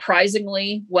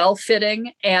surprisingly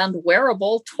well-fitting and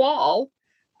wearable toile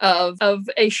of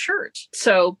a shirt.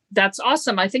 So that's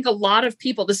awesome. I think a lot of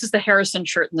people, this is the Harrison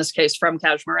shirt in this case from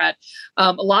Cashmerette.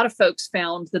 A lot of folks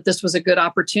found that this was a good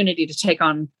opportunity to take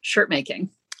on shirt making.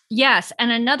 Yes.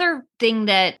 And another thing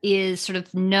that is sort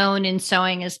of known in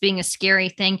sewing as being a scary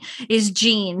thing is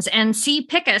jeans. And C.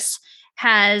 Pickus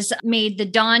has made the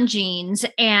Dawn jeans,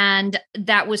 and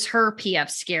that was her PF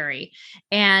scary.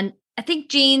 And I think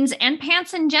jeans and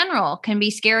pants in general can be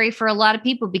scary for a lot of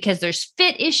people because there's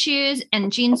fit issues,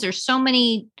 and jeans, there's so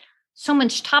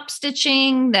much top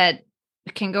stitching that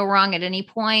can go wrong at any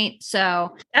point.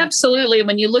 So absolutely.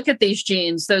 When you look at these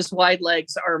jeans, those wide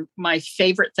legs are my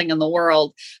favorite thing in the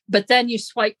world. But then you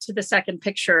swipe to the second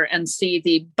picture and see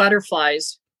the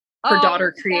butterflies her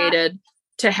daughter created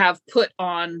to have put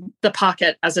on the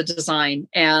pocket as a design.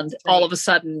 And all of a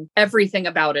sudden, everything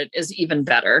about it is even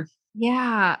better.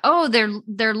 Yeah. Oh,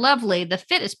 they're lovely. The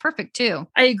fit is perfect too.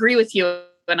 I agree with you.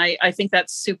 And I think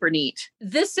that's super neat.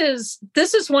 This is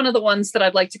one of the ones that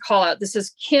I'd like to call out. This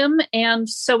is Kim and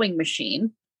Sewing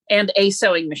Machine and a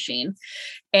Sewing Machine.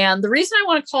 And the reason I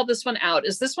want to call this one out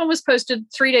is this one was posted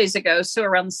 3 days ago. So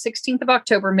around the 16th of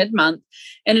October, mid-month.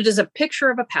 And it is a picture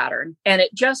of a pattern. And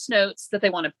it just notes that they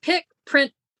want to pick,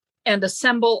 print, and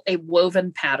assemble a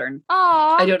woven pattern.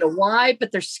 Aww. I don't know why,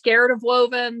 but they're scared of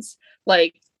wovens.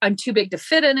 Like, I'm too big to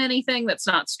fit in anything that's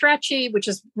not stretchy, which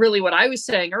is really what I was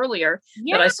saying earlier.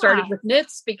 Yeah. That I started with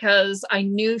knits because I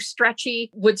knew stretchy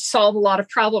would solve a lot of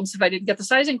problems if I didn't get the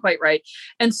sizing quite right.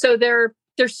 And so they're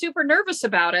super nervous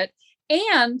about it.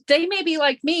 And they may be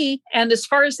like me. And as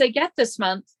far as they get this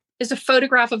month is a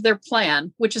photograph of their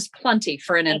plan, which is plenty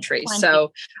for an entry.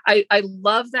 So I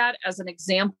love that as an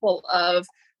example of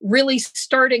really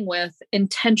starting with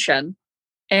intention.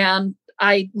 And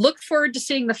I look forward to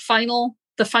seeing the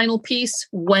final piece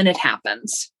when it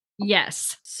happens.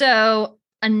 Yes. So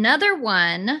another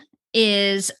one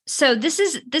is, so this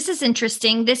is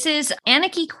interesting. This is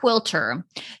Anarchy Quilter,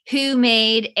 who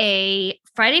made a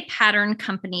Friday pattern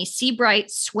company,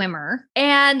 Seabright Swimmer.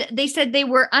 And they said they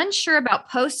were unsure about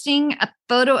posting a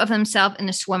photo of himself in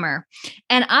a swimmer.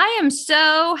 And I am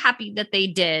so happy that they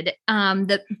did.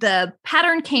 The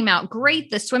pattern came out great.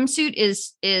 The swimsuit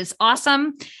is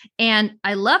awesome. And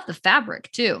I love the fabric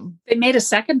too. They made a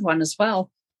second one as well.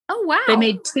 Oh, wow. They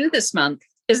made 2 this month.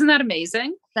 Isn't that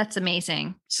amazing? That's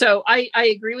amazing. So I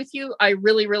agree with you. I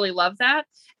really, really love that.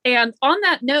 And on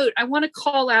that note, I want to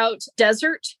call out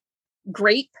Desert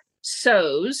Grape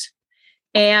Sews.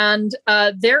 And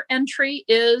their entry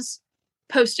is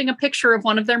posting a picture of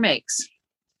one of their makes.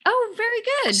 Oh, very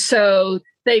good. So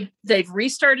they've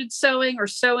restarted sewing or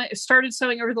started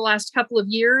sewing over the last couple of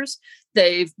years.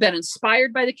 They've been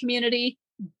inspired by the community,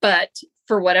 but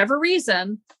for whatever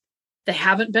reason, they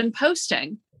haven't been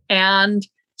posting. And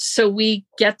so we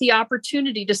get the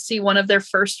opportunity to see one of their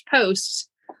first posts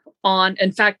on,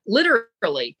 in fact,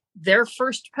 literally their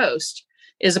first post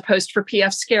is a post for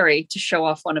PF Scary to show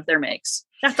off one of their makes.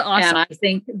 That's awesome. And I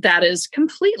think that is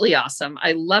completely awesome.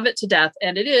 I love it to death.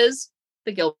 And it is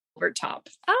the Gilbert top.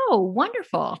 Oh,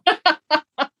 wonderful.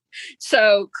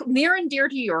 So near and dear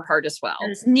to your heart as well.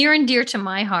 It's near and dear to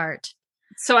my heart.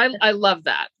 So I love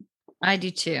that. I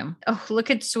do too. Oh, look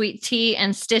at Sweet Tea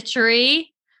and Stitchery.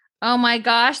 Oh my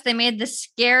gosh, they made the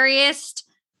scariest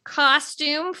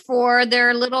costume for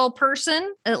their little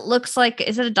person. It looks like,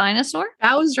 is it a dinosaur?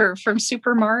 Bowser from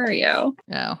Super Mario.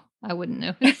 No, I wouldn't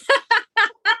know.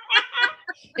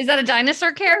 Is that a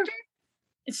dinosaur character?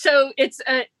 So it's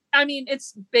a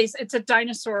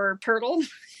dinosaur turtle.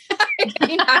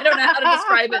 I don't know how to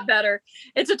describe it better.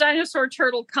 It's a dinosaur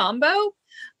turtle combo.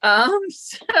 And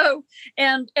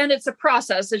it's a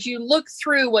process. As you look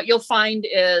through, what you'll find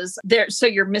is there. So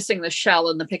you're missing the shell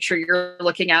in the picture you're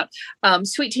looking at.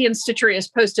 Sweet Tea and Stitchery has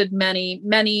posted many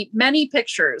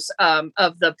pictures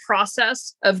of the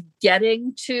process of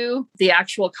getting to the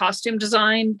actual costume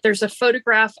design. There's a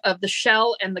photograph of the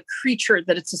shell and the creature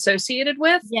that it's associated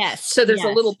with. Yes. So there's a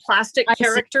little plastic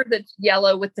character that's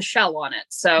yellow with the shell on it.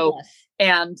 So,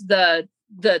 and the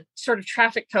sort of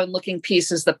traffic cone looking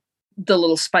piece is the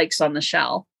little spikes on the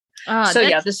shell. So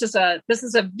yeah, this is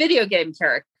a video game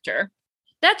character.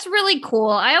 That's really cool.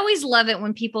 I always love it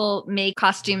when people make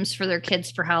costumes for their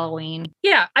kids for Halloween.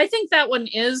 Yeah, I think that one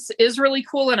is really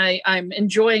cool, and I'm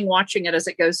enjoying watching it as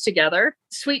it goes together.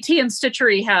 Sweet Tea and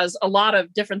Stitchery has a lot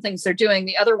of different things they're doing.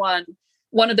 The other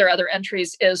one of their other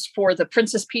entries is for the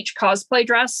Princess Peach cosplay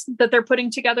dress that they're putting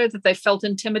together that they felt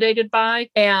intimidated by,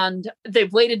 and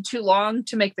they've waited too long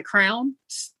to make the crown.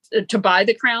 To buy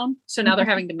the crown. So now they're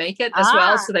having to make it as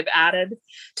well. So they've added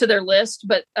to their list,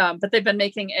 but they've been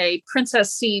making a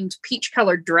princess themed peach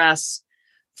colored dress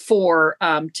for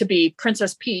to be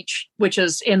Princess Peach, which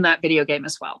is in that video game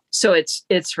as well. So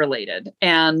it's related.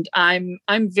 And I'm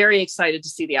very excited to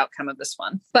see the outcome of this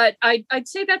one. But I'd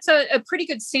say that's a pretty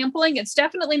good sampling. It's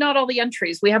definitely not all the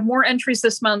entries. We have more entries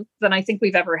this month than I think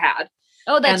we've ever had.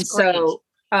 Oh, that's great. So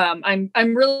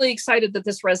I'm really excited that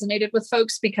this resonated with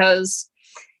folks, because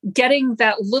getting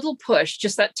that little push,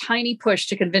 just that tiny push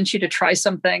to convince you to try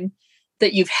something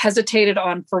that you've hesitated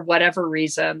on for whatever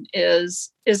reason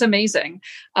is amazing.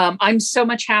 I'm so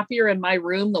much happier in my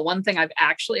room. The one thing I've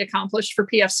actually accomplished for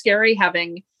PF Scary,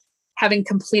 having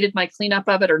completed my cleanup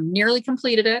of it or nearly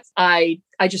completed it, I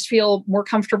just feel more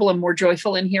comfortable and more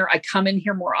joyful in here. I come in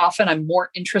here more often. I'm more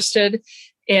interested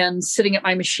in sitting at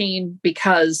my machine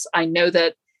because I know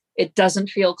that it doesn't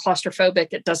feel claustrophobic.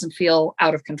 It doesn't feel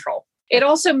out of control. It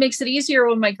also makes it easier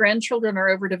when my grandchildren are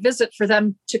over to visit for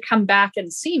them to come back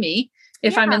and see me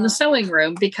if I'm in the sewing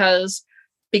room, because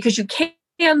you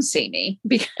can see me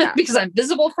because I'm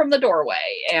visible from the doorway.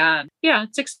 And yeah,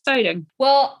 it's exciting.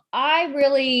 Well, I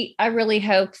really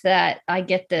hope that I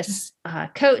get this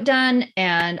coat done,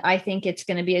 and I think it's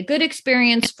going to be a good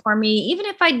experience for me. Even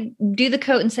if I do the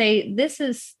coat and say,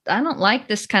 I don't like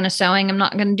this kind of sewing, I'm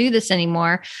not going to do this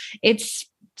anymore. It's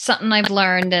something I've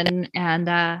learned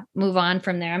and move on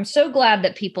from there. I'm so glad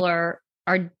that people are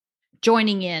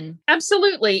joining in.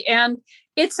 Absolutely. And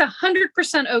it's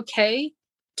 100% okay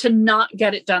to not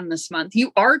get it done this month.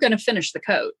 You are going to finish the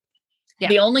coat. Yeah.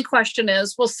 The only question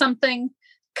is, will something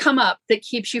come up that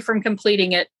keeps you from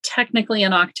completing it technically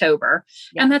in October?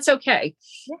 Yeah. And that's okay.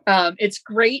 Yeah. It's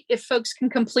great if folks can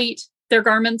complete their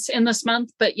garments in this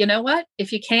month, but you know what?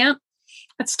 If you can't,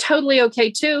 that's totally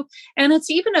okay too. And it's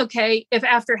even okay if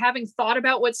after having thought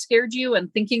about what scared you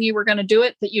and thinking you were going to do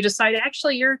it, that you decide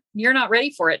actually you're not ready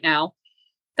for it now.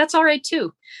 That's all right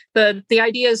too. The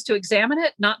idea is to examine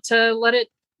it, not to let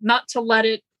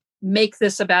it make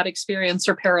this a bad experience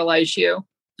or paralyze you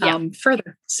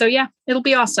further. So yeah, it'll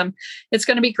be awesome. It's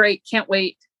going to be great. Can't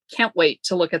wait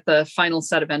to look at the final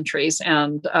set of entries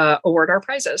and award our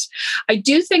prizes. I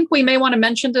do think we may want to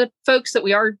mention to folks that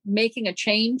we are making a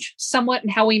change somewhat in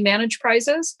how we manage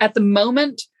prizes. At the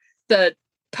moment, the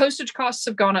postage costs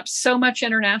have gone up so much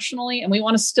internationally, and we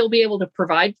want to still be able to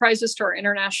provide prizes to our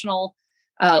international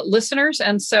listeners.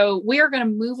 And so we are going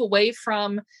to move away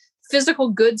from physical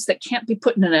goods that can't be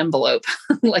put in an envelope,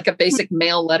 like a basic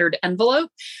mail lettered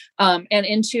envelope, and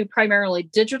into primarily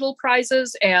digital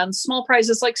prizes and small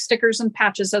prizes like stickers and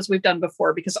patches, as we've done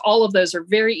before, because all of those are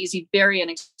very easy, very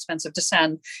inexpensive to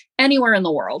send anywhere in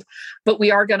the world. But we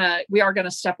are gonna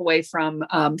step away from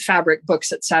fabric,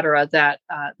 books, etc. that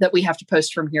we have to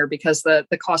post from here because the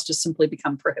cost has simply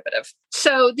become prohibitive.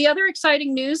 So the other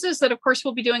exciting news is that, of course,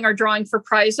 we'll be doing our drawing for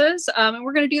prizes, and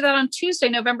we're going to do that on Tuesday,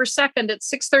 November 2nd at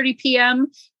 6:30 p.m.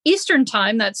 Eastern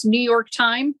Time. That's New York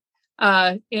time.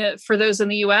 For those in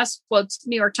the US, well, it's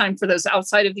New York time for those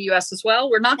outside of the US as well.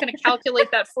 We're not going to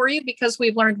calculate that for you because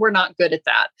we've learned we're not good at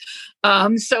that.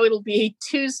 So it'll be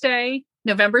Tuesday,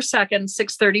 November 2nd,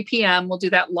 6:30 p.m. We'll do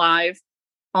that live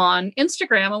on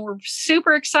Instagram, and we're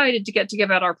super excited to get to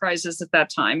give out our prizes at that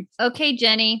time. Okay,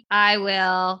 Jenny, I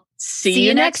will see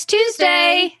you next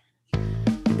Tuesday.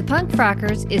 The Punk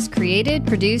Frockers is created,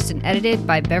 produced, and edited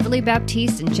by Beverly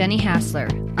Baptiste and Jenny Hassler.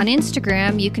 On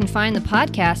Instagram, you can find the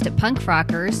podcast at Punk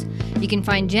Frockers. You can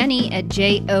find Jenny at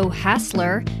J.O.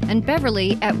 Hassler and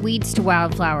Beverly at Weeds to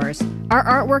Wildflowers. Our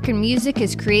artwork and music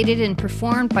is created and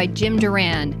performed by Jim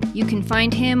Durand. You can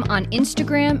find him on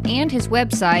Instagram and his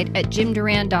website at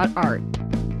jimdurand.art.